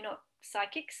because we're not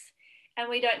psychics, and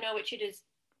we don't know what you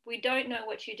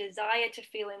desire to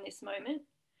feel in this moment.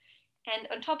 And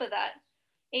on top of that,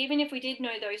 even if we did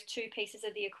know those two pieces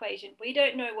of the equation, we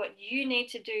don't know what you need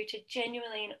to do to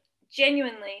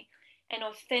genuinely and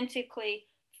authentically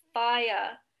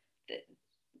fire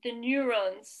the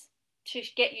neurons to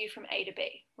get you from A to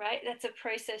B, right? That's a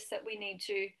process that we need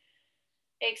to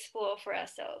explore for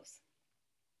ourselves.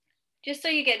 Just so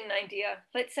you get an idea,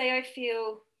 let's say I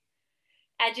feel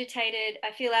agitated,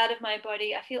 I feel out of my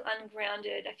body, I feel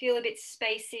ungrounded, I feel a bit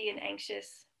spacey and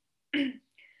anxious.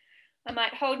 I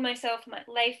might hold myself, I might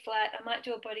lay flat, I might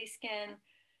do a body scan,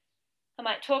 I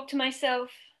might talk to myself,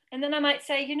 and then I might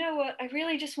say, you know what, I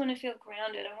really just want to feel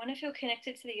grounded. I want to feel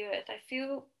connected to the earth. I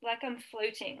feel like I'm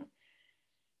floating.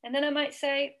 And then I might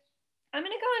say, I'm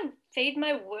going to go and feed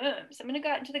my worms. I'm going to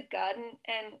go out into the garden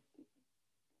and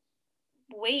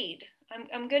weed.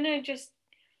 I'm going to just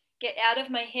get out of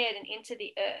my head and into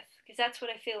the earth, because that's what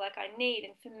I feel like I need.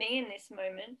 And for me in this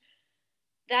moment,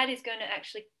 that is going to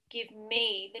actually give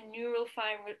me the neural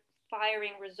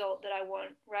firing result that I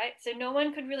want, right? So no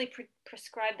one could really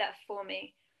prescribe that for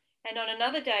me. And on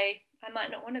another day, I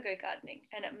might not want to go gardening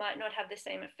and it might not have the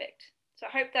same effect. So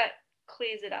I hope that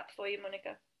clears it up for you,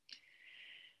 Monica.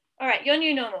 All right, your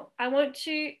new normal. I want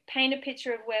to paint a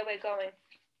picture of where we're going.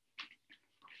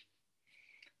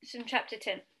 It's from chapter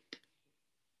 10.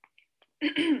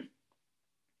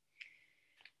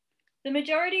 The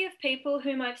majority of people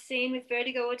whom I've seen with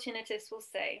vertigo or tinnitus will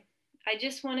say, I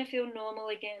just want to feel normal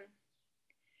again.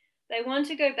 They want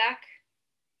to go back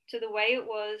to the way it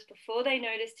was before they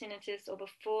noticed tinnitus or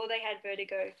before they had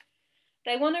vertigo.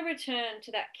 They want to return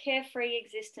to that carefree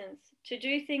existence, to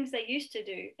do things they used to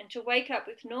do, and to wake up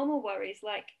with normal worries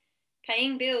like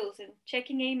paying bills and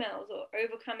checking emails or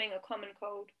overcoming a common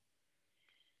cold.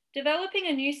 Developing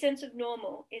a new sense of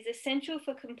normal is essential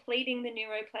for completing the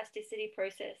neuroplasticity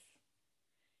process.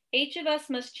 Each of us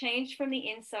must change from the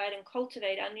inside and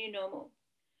cultivate our new normal.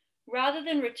 Rather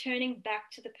than returning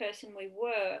back to the person we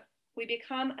were, we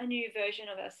become a new version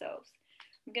of ourselves.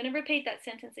 I'm going to repeat that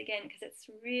sentence again because it's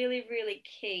really, really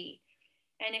key.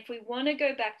 And if we want to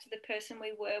go back to the person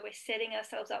we were, we're setting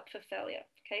ourselves up for failure.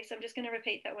 Okay, so I'm just going to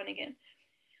repeat that one again.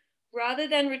 Rather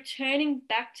than returning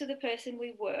back to the person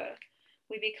we were,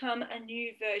 we become a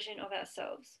new version of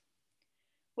ourselves.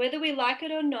 Whether we like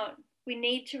it or not, we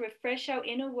need to refresh our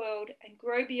inner world and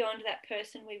grow beyond that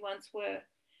person we once were.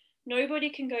 Nobody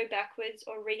can go backwards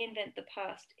or reinvent the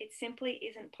past. It simply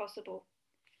isn't possible.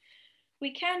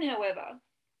 We can, however,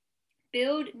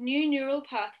 build new neural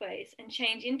pathways and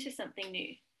change into something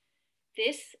new.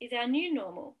 This is our new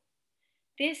normal.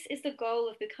 This is the goal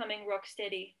of becoming rock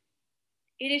steady.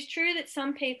 It is true that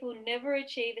some people never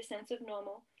achieve a sense of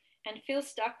normal and feel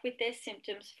stuck with their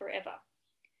symptoms forever.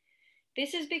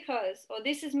 This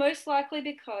is most likely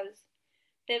because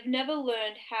they've never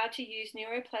learned how to use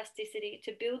neuroplasticity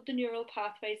to build the neural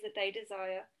pathways that they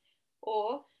desire,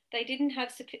 or they didn't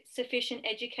have sufficient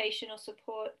education or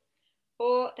support,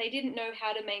 or they didn't know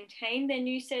how to maintain their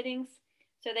new settings,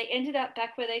 so they ended up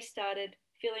back where they started,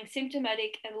 feeling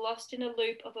symptomatic and lost in a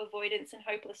loop of avoidance and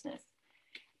hopelessness.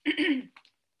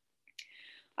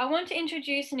 I want to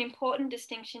introduce an important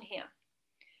distinction here: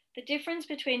 the difference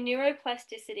between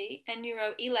neuroplasticity and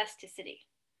neuroelasticity.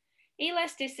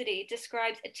 Elasticity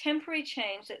describes a temporary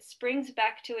change that springs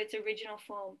back to its original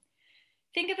form.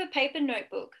 Think of a paper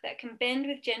notebook that can bend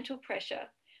with gentle pressure,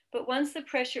 but once the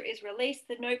pressure is released,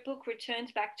 the notebook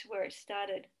returns back to where it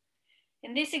started.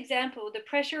 In this example, the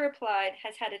pressure applied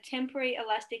has had a temporary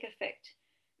elastic effect.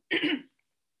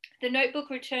 The notebook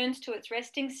returns to its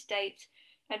resting state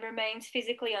and remains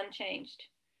physically unchanged.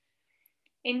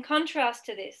 In contrast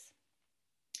to this,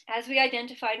 as we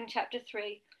identified in chapter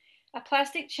 3, a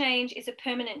plastic change is a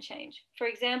permanent change. For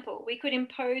example, we could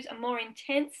impose a more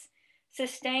intense,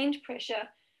 sustained pressure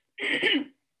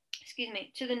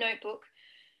to the notebook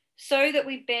so that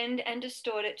we bend and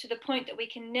distort it to the point that we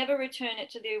can never return it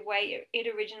to the way it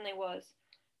originally was.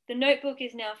 The notebook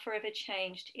is now forever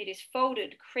changed. It is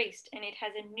folded, creased, and it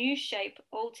has a new shape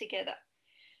altogether.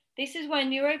 This is why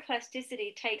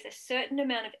neuroplasticity takes a certain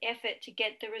amount of effort to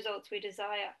get the results we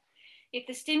desire. If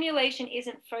the stimulation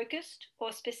isn't focused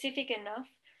or specific enough,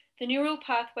 the neural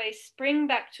pathways spring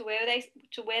back to where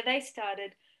they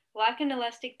started, like an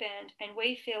elastic band, and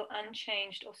we feel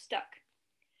unchanged or stuck.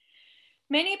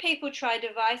 Many people try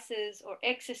devices or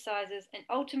exercises and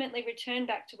ultimately return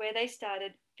back to where they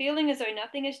started, feeling as though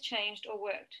nothing has changed or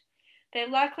worked. They're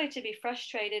likely to be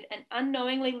frustrated and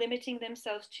unknowingly limiting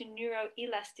themselves to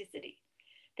neuroelasticity.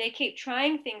 They keep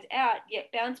trying things out,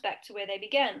 yet bounce back to where they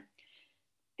began.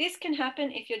 This can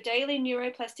happen if your daily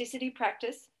neuroplasticity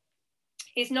practice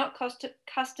is not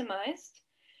customized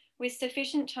with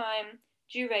sufficient time,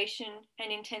 duration,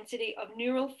 and intensity of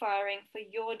neural firing for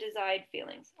your desired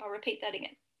feelings. I'll repeat that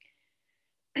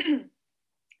again.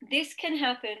 This can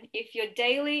happen if your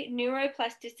daily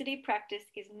neuroplasticity practice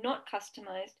is not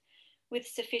customized with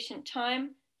sufficient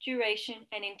time, duration,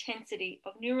 and intensity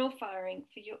of neural firing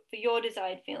for your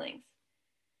desired feelings.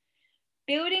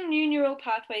 Building new neural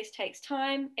pathways takes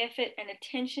time, effort, and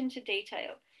attention to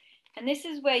detail. And this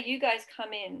is where you guys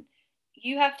come in.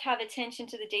 You have to have attention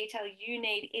to the detail you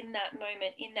need in that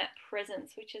moment, in that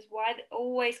presence, which is why it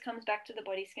always comes back to the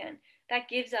body scan. That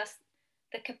gives us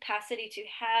the capacity to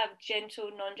have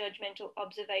gentle, non-judgmental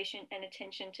observation and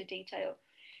attention to detail.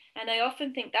 And I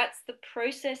often think that's the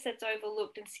process that's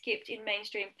overlooked and skipped in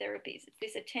mainstream therapies. It's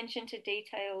this attention to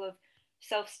detail of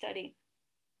self-study.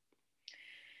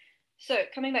 So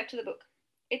coming back to the book,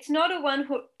 it's not a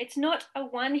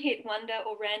one-hit wonder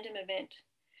or random event.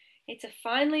 It's a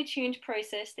finely tuned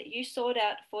process that you sort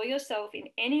out for yourself in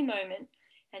any moment,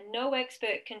 and no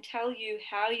expert can tell you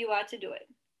how you are to do it.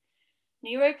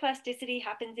 Neuroplasticity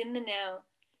happens in the now.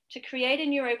 To create a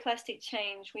neuroplastic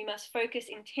change, we must focus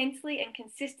intensely and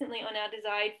consistently on our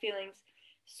desired feelings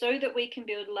so that we can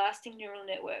build lasting neural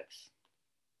networks.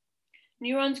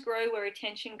 Neurons grow where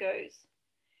attention goes.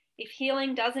 If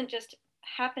healing doesn't just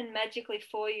happen magically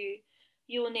for you,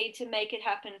 you will need to make it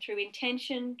happen through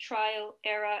intention, trial,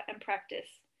 error, and practice.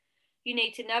 You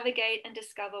need to navigate and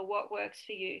discover what works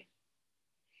for you.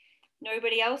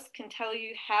 Nobody else can tell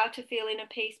you how to feel inner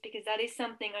peace because that is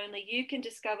something only you can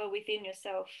discover within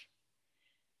yourself.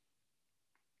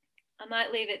 I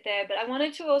might leave it there, but I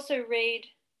wanted to also read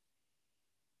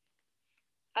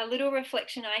a little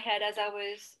reflection I had as I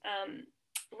was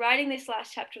writing this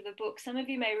last chapter of the book. Some of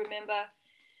you may remember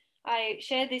I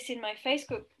shared this in my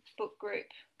Facebook group.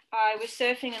 I was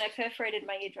surfing and I perforated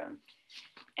my eardrum.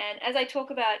 And as I talk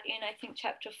about in, I think,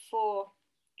 chapter 4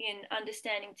 in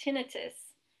Understanding Tinnitus,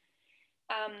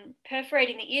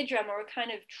 perforating the eardrum or a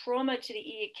kind of trauma to the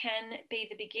ear can be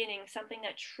the beginning, something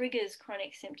that triggers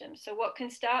chronic symptoms. So what can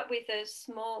start with a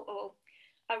small or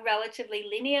a relatively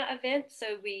linear event.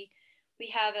 So we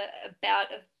have a bout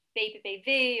of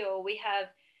BPPV, or we have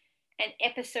an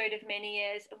episode of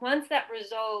Meniere's. Once that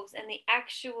resolves and the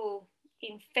actual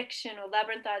infection or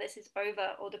labyrinthitis is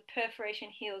over, or the perforation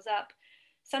heals up,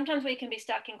 sometimes we can be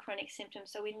stuck in chronic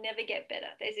symptoms, so we never get better.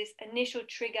 There's this initial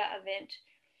trigger event.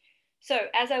 So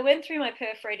as I went through my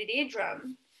perforated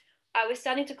eardrum, I was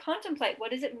starting to contemplate,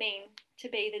 what does it mean to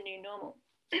be the new normal?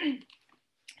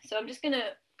 So I'm just going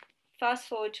to fast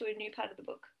forward to a new part of the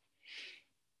book.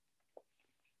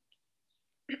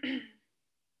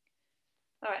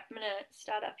 All right, I'm going to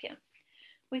start up here.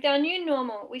 With our new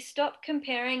normal, we stop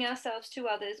comparing ourselves to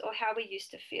others or how we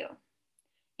used to feel.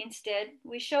 Instead,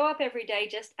 we show up every day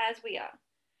just as we are.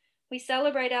 We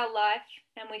celebrate our life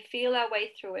and we feel our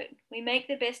way through it. We make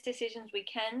the best decisions we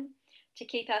can to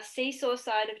keep our seesaw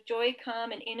side of joy,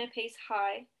 calm, and inner peace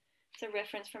high. It's a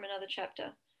reference from another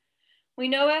chapter. We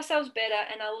know ourselves better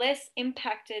and are less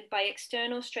impacted by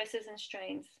external stresses and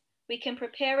strains. We can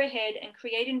prepare ahead and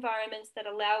create environments that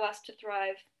allow us to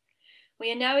thrive.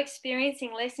 We are now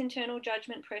experiencing less internal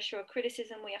judgment, pressure, or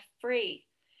criticism. We are free.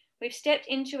 We've stepped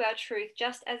into our truth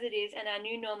just as it is, and our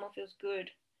new normal feels good.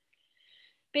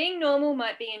 Being normal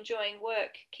might be enjoying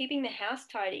work, keeping the house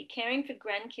tidy, caring for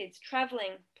grandkids,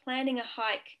 traveling, planning a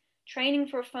hike, training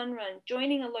for a fun run,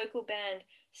 joining a local band,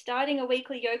 starting a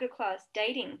weekly yoga class,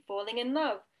 dating, falling in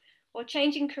love, or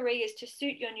changing careers to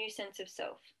suit your new sense of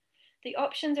self. The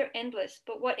options are endless,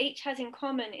 but what each has in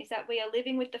common is that we are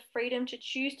living with the freedom to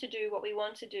choose to do what we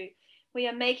want to do. We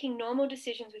are making normal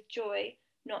decisions with joy,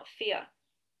 not fear.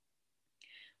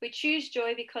 We choose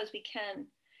joy because we can.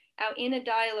 Our inner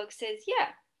dialogue says, yeah,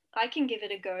 I can give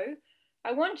it a go.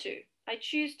 I want to. I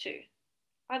choose to.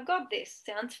 I've got this.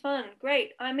 Sounds fun.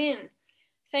 Great. I'm in.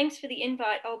 Thanks for the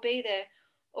invite. I'll be there.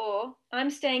 Or, I'm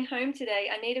staying home today.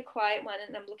 I need a quiet one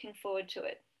and I'm looking forward to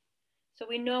it. So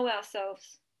we know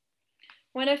ourselves.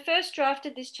 When I first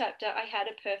drafted this chapter, I had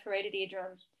a perforated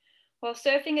eardrum. While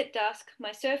surfing at dusk,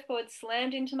 my surfboard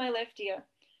slammed into my left ear.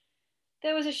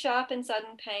 There was a sharp and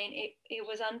sudden pain. It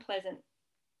was unpleasant.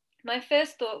 My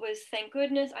first thought was, thank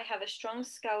goodness I have a strong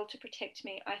skull to protect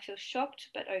me. I feel shocked,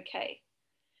 but okay.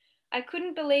 I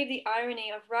couldn't believe the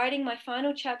irony of writing my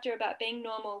final chapter about being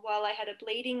normal while I had a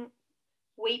bleeding,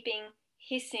 weeping,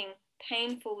 hissing,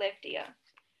 painful left ear.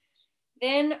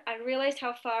 Then I realized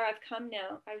how far I've come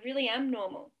now. I really am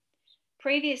normal.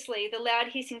 Previously, the loud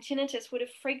hissing tinnitus would have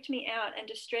freaked me out and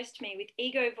distressed me, with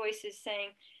ego voices saying,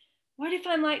 what if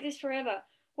I'm like this forever?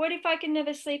 What if I can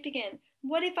never sleep again?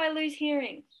 What if I lose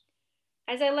hearing?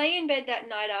 As I lay in bed that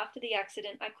night after the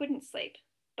accident, I couldn't sleep,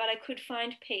 but I could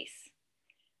find peace.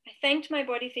 I thanked my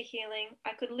body for healing.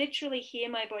 I could literally hear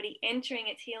my body entering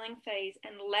its healing phase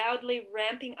and loudly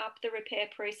ramping up the repair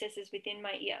processes within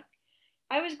my ear.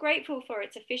 I was grateful for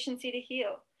its efficiency to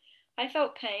heal. I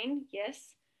felt pain,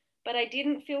 yes, but I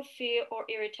didn't feel fear or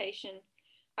irritation.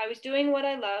 I was doing what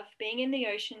I love, being in the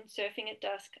ocean, surfing at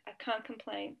dusk. I can't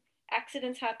complain.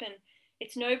 Accidents happen.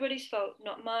 It's nobody's fault,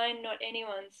 not mine, not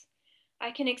anyone's.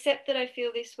 I can accept that I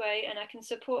feel this way, and I can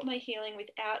support my healing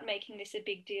without making this a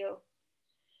big deal.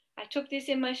 I took this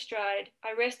in my stride.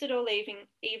 I rested all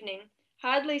evening,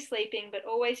 hardly sleeping, but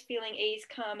always feeling ease,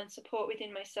 calm, and support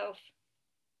within myself.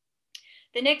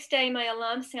 The next day, my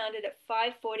alarm sounded at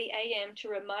 5:40 a.m. to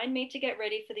remind me to get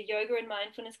ready for the yoga and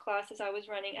mindfulness classes I was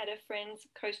running at a friend's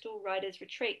coastal riders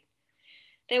retreat.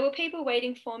 There were people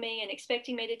waiting for me and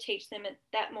expecting me to teach them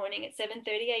that morning at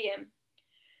 7:30 a.m.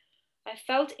 I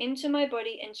felt into my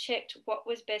body and checked what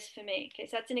was best for me. Okay,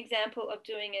 so that's an example of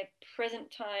doing a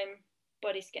present time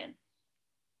body scan.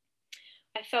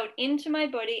 I felt into my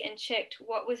body and checked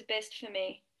what was best for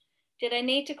me. Did I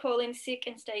need to call in sick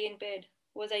and stay in bed?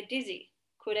 Was I dizzy?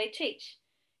 Could I teach?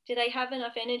 Did I have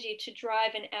enough energy to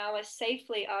drive an hour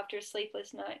safely after a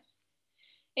sleepless night?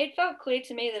 It felt clear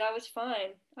to me that I was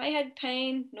fine. I had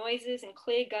pain, noises, and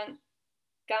clear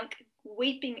gunk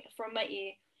weeping from my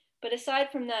ear. But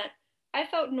aside from that, I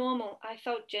felt normal. I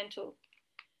felt gentle.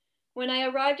 When I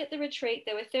arrived at the retreat,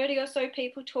 there were 30 or so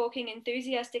people talking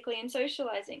enthusiastically and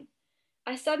socializing.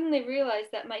 I suddenly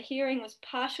realized that my hearing was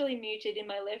partially muted in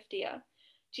my left ear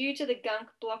due to the gunk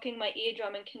blocking my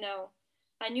eardrum and canal.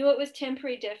 I knew it was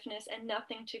temporary deafness and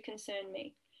nothing to concern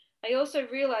me. I also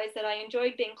realized that I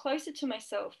enjoyed being closer to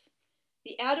myself.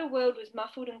 The outer world was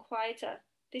muffled and quieter.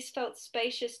 This felt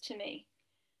spacious to me.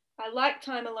 I liked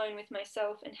time alone with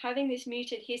myself, and having this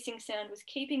muted hissing sound was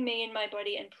keeping me in my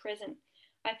body and present.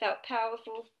 I felt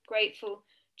powerful, grateful,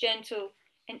 gentle,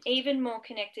 and even more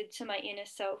connected to my inner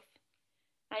self.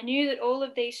 I knew that all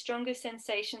of these stronger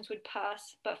sensations would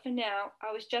pass, but for now,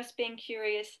 I was just being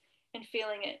curious and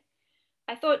feeling it.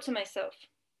 I thought to myself,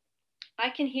 I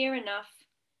can hear enough.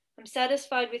 I'm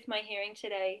satisfied with my hearing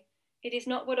today. It is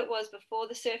not what it was before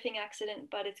the surfing accident,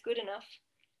 but it's good enough.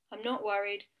 I'm not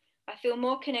worried. I feel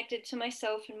more connected to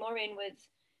myself and more inwards.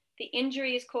 The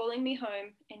injury is calling me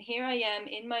home, and here I am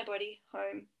in my body,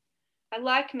 home. I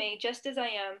like me just as I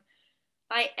am.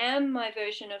 I am my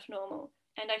version of normal,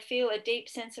 and I feel a deep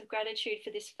sense of gratitude for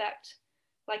this fact.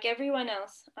 Like everyone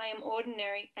else, I am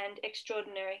ordinary and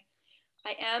extraordinary.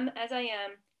 I am as I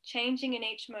am, changing in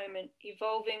each moment,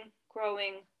 evolving,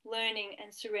 growing, learning,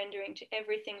 and surrendering to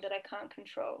everything that I can't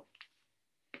control.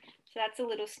 So that's a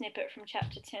little snippet from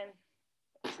chapter 10.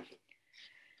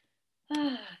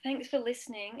 Thanks for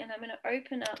listening, and I'm going to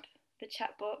open up the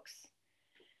chat box.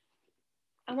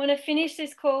 I want to finish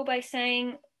this call by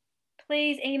saying,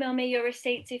 please email me your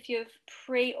receipts if you've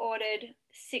pre-ordered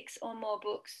 6 or more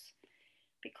books,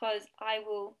 because I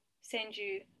will send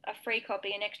you a free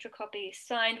copy, an extra copy,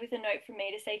 signed with a note from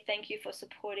me to say thank you for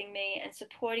supporting me and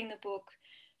supporting the book.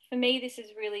 For me, this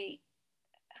is really,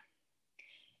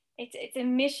 it's a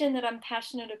mission that I'm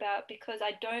passionate about, because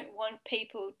I don't want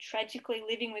people tragically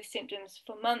living with symptoms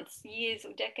for months, years,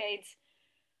 or decades.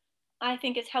 I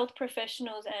think as health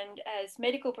professionals and as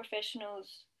medical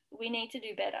professionals, we need to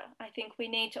do better. I think we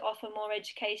need to offer more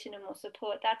education and more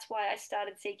support. That's why I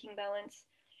started Seeking Balance.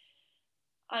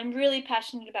 I'm really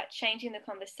passionate about changing the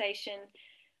conversation.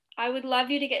 I would love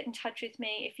you to get in touch with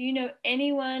me. If you know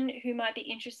anyone who might be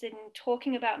interested in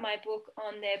talking about my book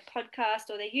on their podcast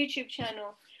or their YouTube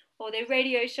channel or their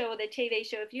radio show or their TV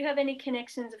show, if you have any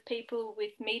connections of people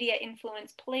with media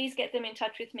influence, please get them in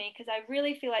touch with me, because I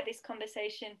really feel like this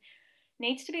conversation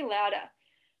needs to be louder.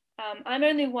 I'm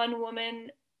only one woman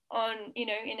in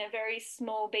a very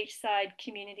small beachside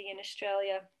community in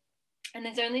Australia, and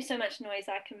there's only so much noise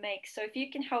I can make. So if you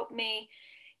can help me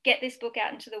get this book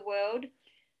out into the world,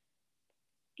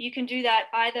 you can do that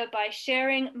either by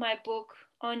sharing my book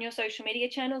on your social media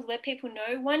channels. Let people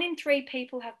know. 1 in 3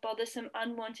 people have bothersome,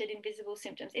 unwanted, invisible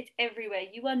symptoms. It's everywhere.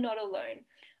 You are not alone.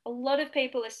 A lot of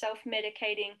people are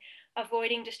self-medicating,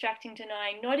 avoiding, distracting,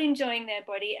 denying, not enjoying their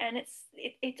body, and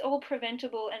it's all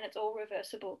preventable and it's all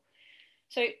reversible.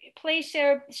 So please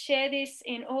share this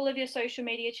in all of your social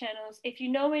media channels. If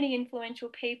you know any influential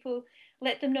people,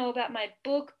 let them know about my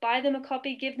book, buy them a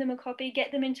copy, give them a copy,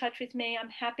 get them in touch with me. I'm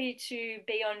happy to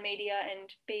be on media and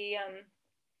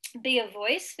be a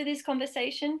voice for this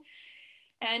conversation.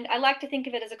 And I like to think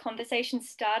of it as a conversation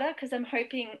starter, because I'm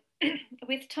hoping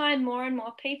with time more and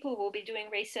more people will be doing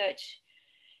research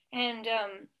and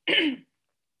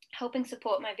helping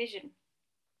support my vision.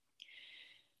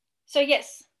 So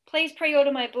yes, please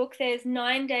pre-order my book. There's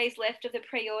 9 days left of the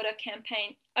pre-order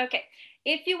campaign. Okay,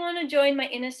 if you want to join my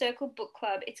Inner Circle book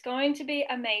club, it's going to be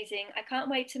amazing. I can't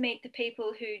wait to meet the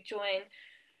people who join.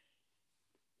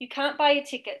 You can't buy a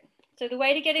ticket. So the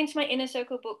way to get into my Inner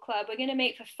Circle book club, we're going to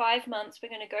meet for 5 months. We're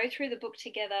going to go through the book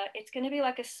together. It's going to be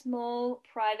like a small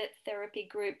private therapy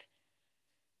group,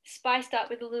 spiced up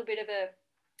with a little bit of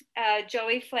a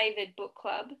Joey flavored book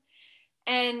club.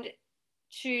 And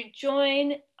to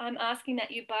join, I'm asking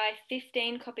that you buy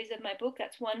 15 copies of my book.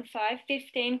 That's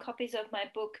 15 copies of my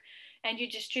book, and you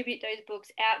distribute those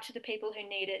books out to the people who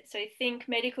need it. So think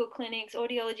medical clinics,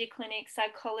 audiology clinics,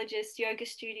 psychologists, yoga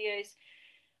studios.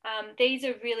 These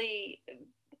are really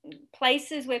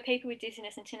places where people with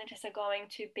dizziness and tinnitus are going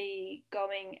to be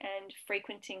going and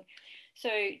frequenting. So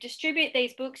distribute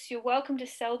these books. You're welcome to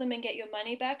sell them and get your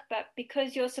money back, but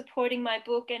because you're supporting my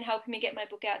book and helping me get my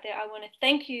book out there, I want to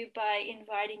thank you by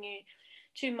inviting you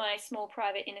to my small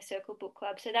private Inner Circle book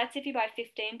club. So that's if you buy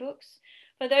 15 books.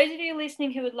 For those of you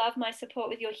listening who would love my support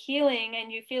with your healing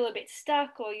and you feel a bit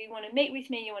stuck, or you want to meet with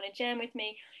me, you want to jam with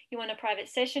me, you want a private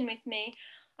session with me,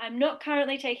 I'm not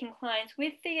currently taking clients,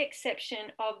 with the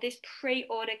exception of this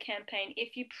pre-order campaign.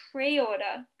 If you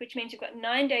pre-order, which means you've got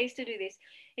 9 days to do this,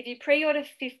 if you pre-order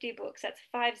 50 books, that's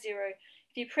 50.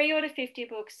 If you pre-order 50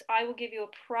 books, I will give you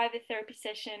a private therapy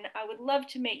session. I would love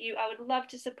to meet you. I would love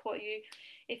to support you.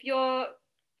 If you're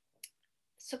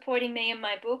supporting me and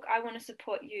my book, I want to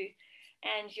support you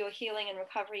and your healing and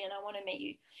recovery, and I want to meet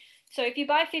you. So if you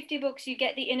buy 50 books, you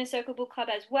get the Inner Circle book club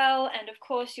as well. And of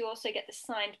course, you also get the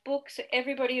signed book. So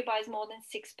everybody who buys more than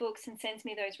 6 books and sends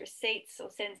me those receipts, or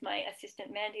sends my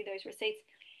assistant Mandy those receipts,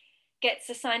 gets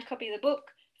a signed copy of the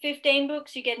book. 15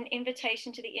 books, you get an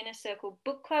invitation to the Inner Circle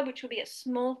book club, which will be a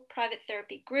small private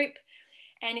therapy group.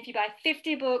 And if you buy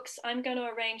 50 books, I'm going to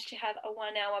arrange to have a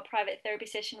 1-hour private therapy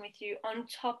session with you on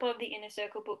top of the Inner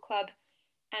Circle book club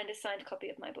and a signed copy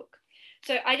of my book.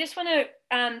 So I just want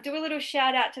to do a little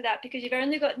shout out to that, because you've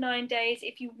only got 9 days.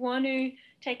 If you want to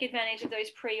take advantage of those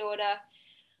pre-order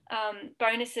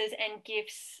bonuses and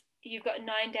gifts, you've got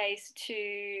 9 days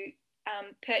to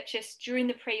purchase during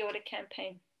the pre-order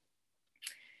campaign.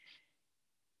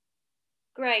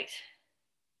 Great.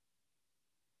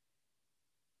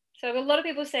 So a lot of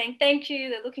people saying thank you.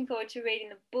 They're looking forward to reading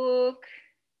the book.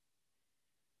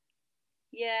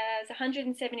 Yeah, there's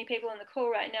 170 people on the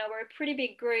call right now. We're a pretty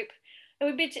big group.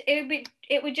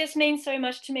 It would just mean so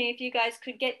much to me if you guys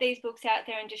could get these books out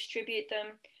there and distribute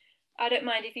them. I don't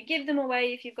mind if you give them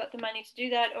away, if you've got the money to do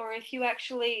that, or if you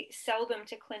actually sell them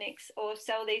to clinics or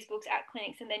sell these books at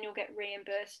clinics, and then you'll get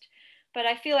reimbursed. But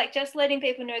I feel like just letting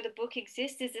people know the book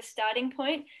exists is a starting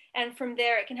point, and from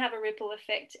there it can have a ripple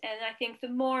effect. And I think the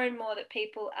more and more that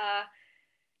people are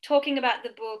talking about the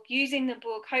book, using the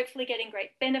book, hopefully getting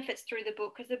great benefits through the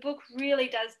book, because the book really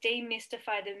does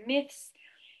demystify the myths.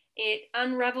 It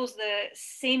unravels the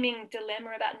seeming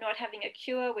dilemma about not having a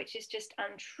cure, which is just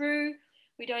untrue.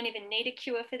 We don't even need a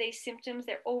cure for these symptoms.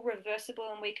 They're all reversible,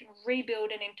 and we can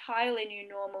rebuild an entirely new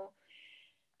normal.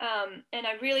 And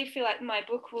I really feel like my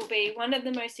book will be one of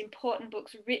the most important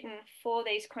books written for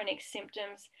these chronic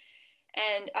symptoms.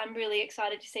 And I'm really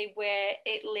excited to see where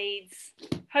it leads.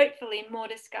 Hopefully more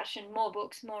discussion, more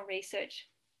books, more research.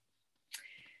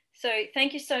 So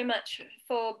thank you so much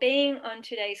for being on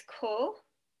today's call.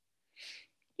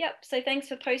 Yep, so thanks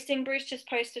for posting. Bruce just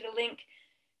posted a link.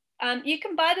 You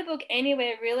can buy the book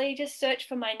anywhere, really. Just search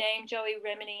for my name, Joey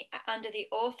Remini, under the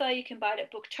author. You can buy it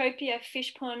at Booktopia,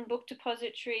 Fishpond, Book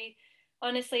Depository.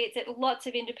 Honestly, it's at lots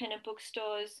of independent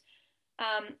bookstores.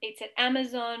 It's at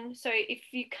Amazon. So if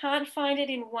you can't find it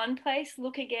in one place,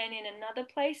 look again in another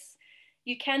place.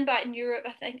 You can buy it in Europe.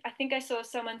 I think I saw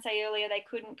someone say earlier they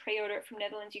couldn't pre-order it from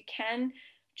Netherlands. You can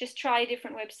just try a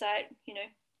different website, you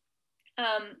know.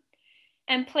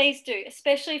 And please do,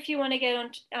 especially if you want to get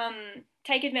on,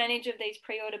 take advantage of these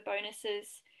pre-order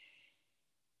bonuses.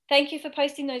 Thank you for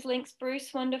posting those links,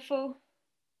 Bruce. Wonderful.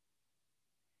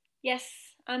 Yes,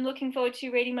 I'm looking forward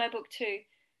to reading my book too.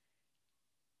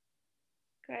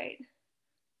 Great.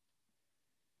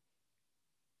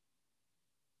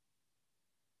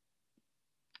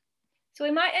 So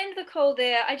we might end the call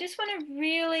there. I just want to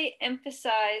really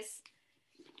emphasize,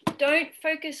 don't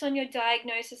focus on your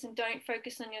diagnosis and don't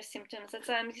focus on your symptoms. That's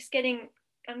I'm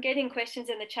getting questions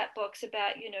in the chat box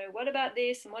about, you know, what about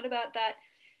this and what about that?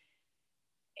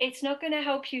 It's not going to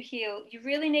help you heal. You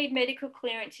really need medical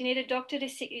clearance. You need a doctor to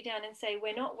sit you down and say,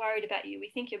 we're not worried about you. We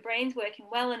think your brain's working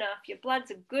well enough. Your bloods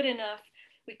are good enough.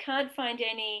 We can't find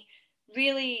any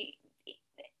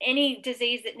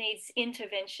disease that needs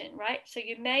intervention, right? So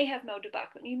you may have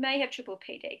Mel-Debacquin. You may have triple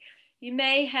PD. You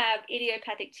may have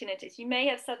idiopathic tinnitus. You may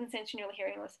have sudden sensorineural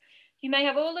hearing loss. You may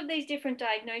have all of these different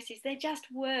diagnoses. They're just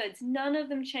words. None of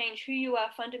them change who you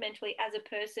are fundamentally as a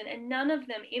person, and none of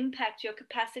them impact your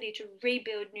capacity to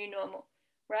rebuild new normal,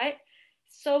 right?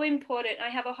 So important. I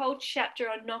have a whole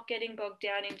chapter on not getting bogged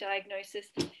down in diagnosis,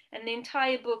 and the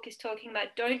entire book is talking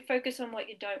about don't focus on what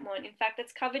you don't want. In fact,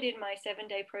 that's covered in my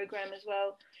 7-day program as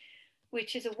well,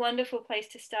 which is a wonderful place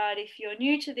to start. If you're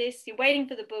new to this, you're waiting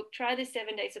for the book, try the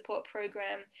 7-day support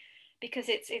program, because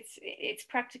it's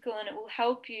practical and it will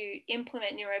help you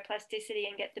implement neuroplasticity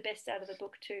and get the best out of the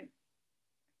book too.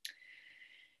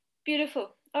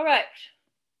 Beautiful. All right.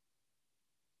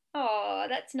 Oh,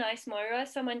 that's nice, Moira.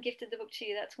 Someone gifted the book to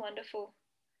you. That's wonderful.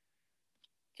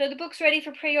 So the book's ready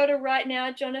for pre-order right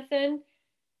now, Jonathan.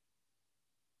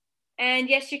 And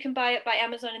yes, you can buy it by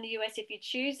Amazon in the US if you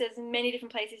choose. There's many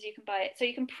different places you can buy it. So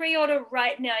you can pre-order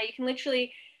right now. You can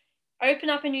literally open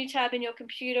up a new tab in your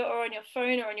computer or on your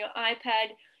phone or on your iPad.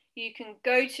 You can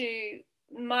go to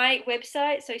my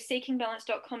website, so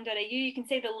seekingbalance.com.au. You can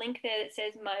see the link there that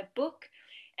says my book.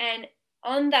 And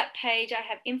on that page, I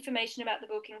have information about the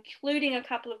book, including a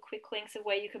couple of quick links of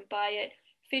where you can buy it.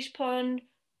 Fishpond,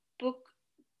 Book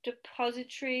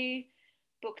Depository,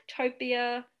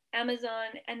 Booktopia, Amazon,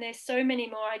 and there's so many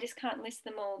more. I just can't list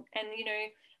them all. And, you know,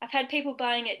 I've had people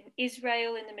buying it in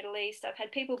Israel, in the Middle East. I've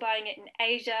had people buying it in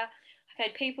Asia. I've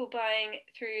had people buying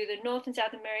through the North and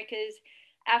South Americas,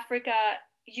 Africa,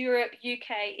 Europe,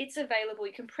 UK. It's available.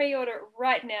 You can pre-order it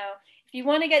right now. If you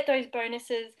want to get those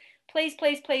bonuses, please,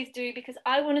 please, please do, because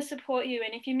I want to support you.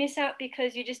 And if you miss out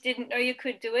because you just didn't know you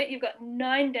could do it, you've got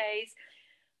 9 days.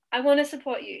 I want to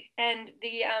support you. And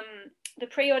the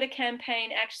pre-order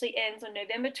campaign actually ends on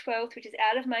November 12th, which is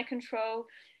out of my control.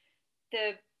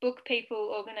 The book people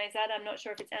organize that. I'm not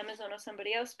sure if it's Amazon or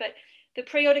somebody else, but the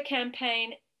pre-order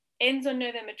campaign ends on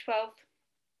November 12th.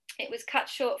 It was cut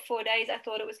short 4 days. I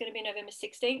thought it was going to be November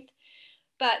 16th.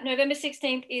 But November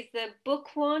 16th is the book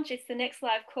launch. It's the next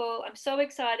live call. I'm so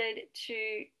excited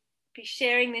to be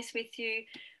sharing this with you.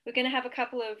 We're going to have a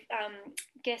couple of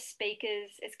guest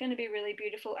speakers. It's going to be really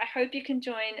beautiful. I hope you can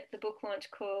join the book launch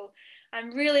call.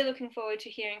 I'm really looking forward to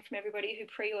hearing from everybody who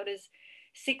pre-orders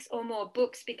 6 or more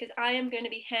books, because I am going to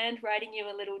be handwriting you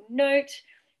a little note,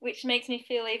 which makes me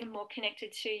feel even more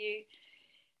connected to you.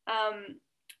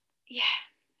 Yeah.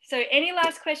 So any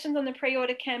last questions on the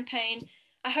pre-order campaign?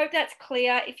 I hope that's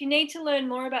clear. If you need to learn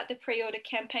more about the pre-order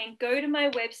campaign, go to my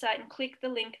website and click the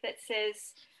link that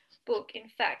says book. In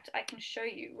fact, I can show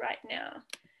you right now.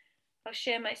 I'll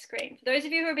share my screen. For those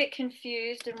of you who are a bit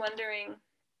confused and wondering,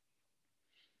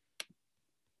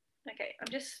 okay,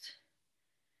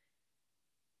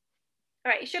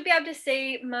 all right, you should be able to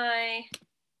see my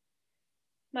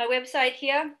website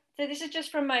here. So this is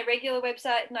just from my regular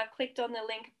website, and I've clicked on the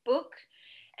link book.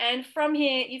 And from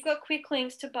here, you've got quick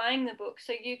links to buying the book,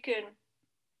 so you can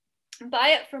buy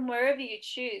it from wherever you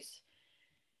choose.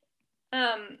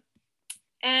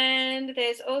 And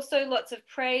there's also lots of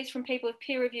praise from people who've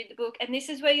peer reviewed the book. And this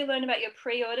is where you learn about your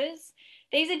pre-orders.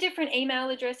 These are different email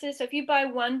addresses. So if you buy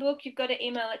one book, you've got to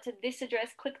email it to this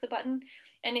address, click the button.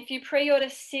 And if you pre-order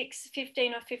 6,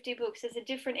 15, or 50 books, there's a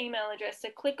different email address. So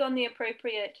click on the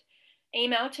appropriate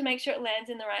email to make sure it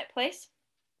lands in the right place.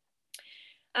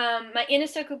 My Inner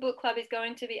Circle Book Club is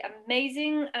going to be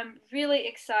amazing. I'm really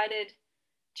excited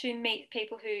to meet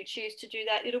people who choose to do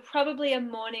that. It'll probably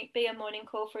be a morning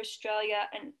call for Australia,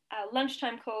 and a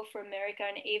lunchtime call for America,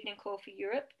 and an evening call for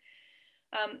Europe.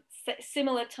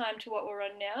 Similar time to what we're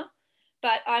on now.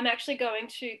 But I'm actually going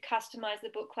to customize the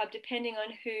book club depending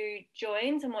on who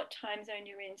joins and what time zone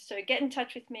you're in. So get in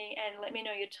touch with me and let me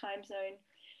know your time zone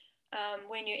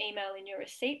when you email in your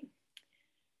receipt.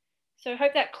 So I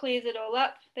hope that clears it all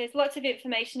up. There's lots of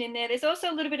information in there. There's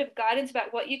also a little bit of guidance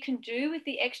about what you can do with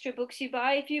the extra books you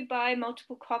buy. If you buy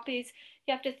multiple copies,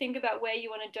 you have to think about where you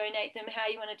want to donate them, how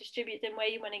you want to distribute them, where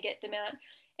you want to get them out.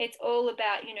 It's all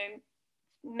about, you know,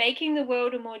 making the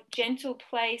world a more gentle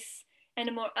place and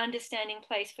a more understanding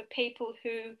place for people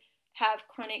who have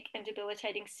chronic and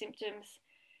debilitating symptoms.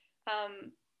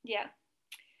 Yeah,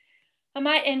 I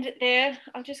might end it there.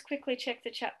 I'll just quickly check the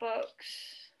chat box.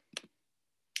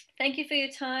 Thank you for your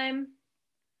time.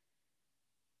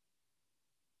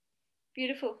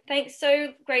 Beautiful. Thanks.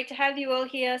 So great to have you all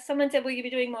here. Someone said, will you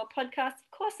be doing more podcasts? Of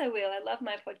course I will. I love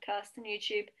my podcast and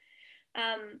YouTube.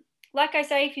 Like I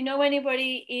say, if you know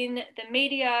anybody in the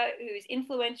media who is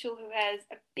influential, who has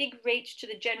a big reach to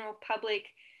the general public,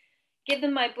 give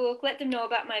them my book, let them know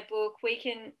about my book. We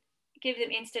can give them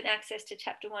instant access to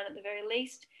chapter 1 at the very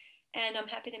least. And I'm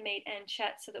happy to meet and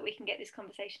chat so that we can get this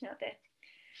conversation out there.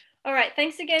 All right,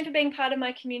 thanks again for being part of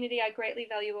my community. I greatly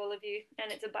value all of you,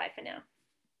 and it's a bye for now.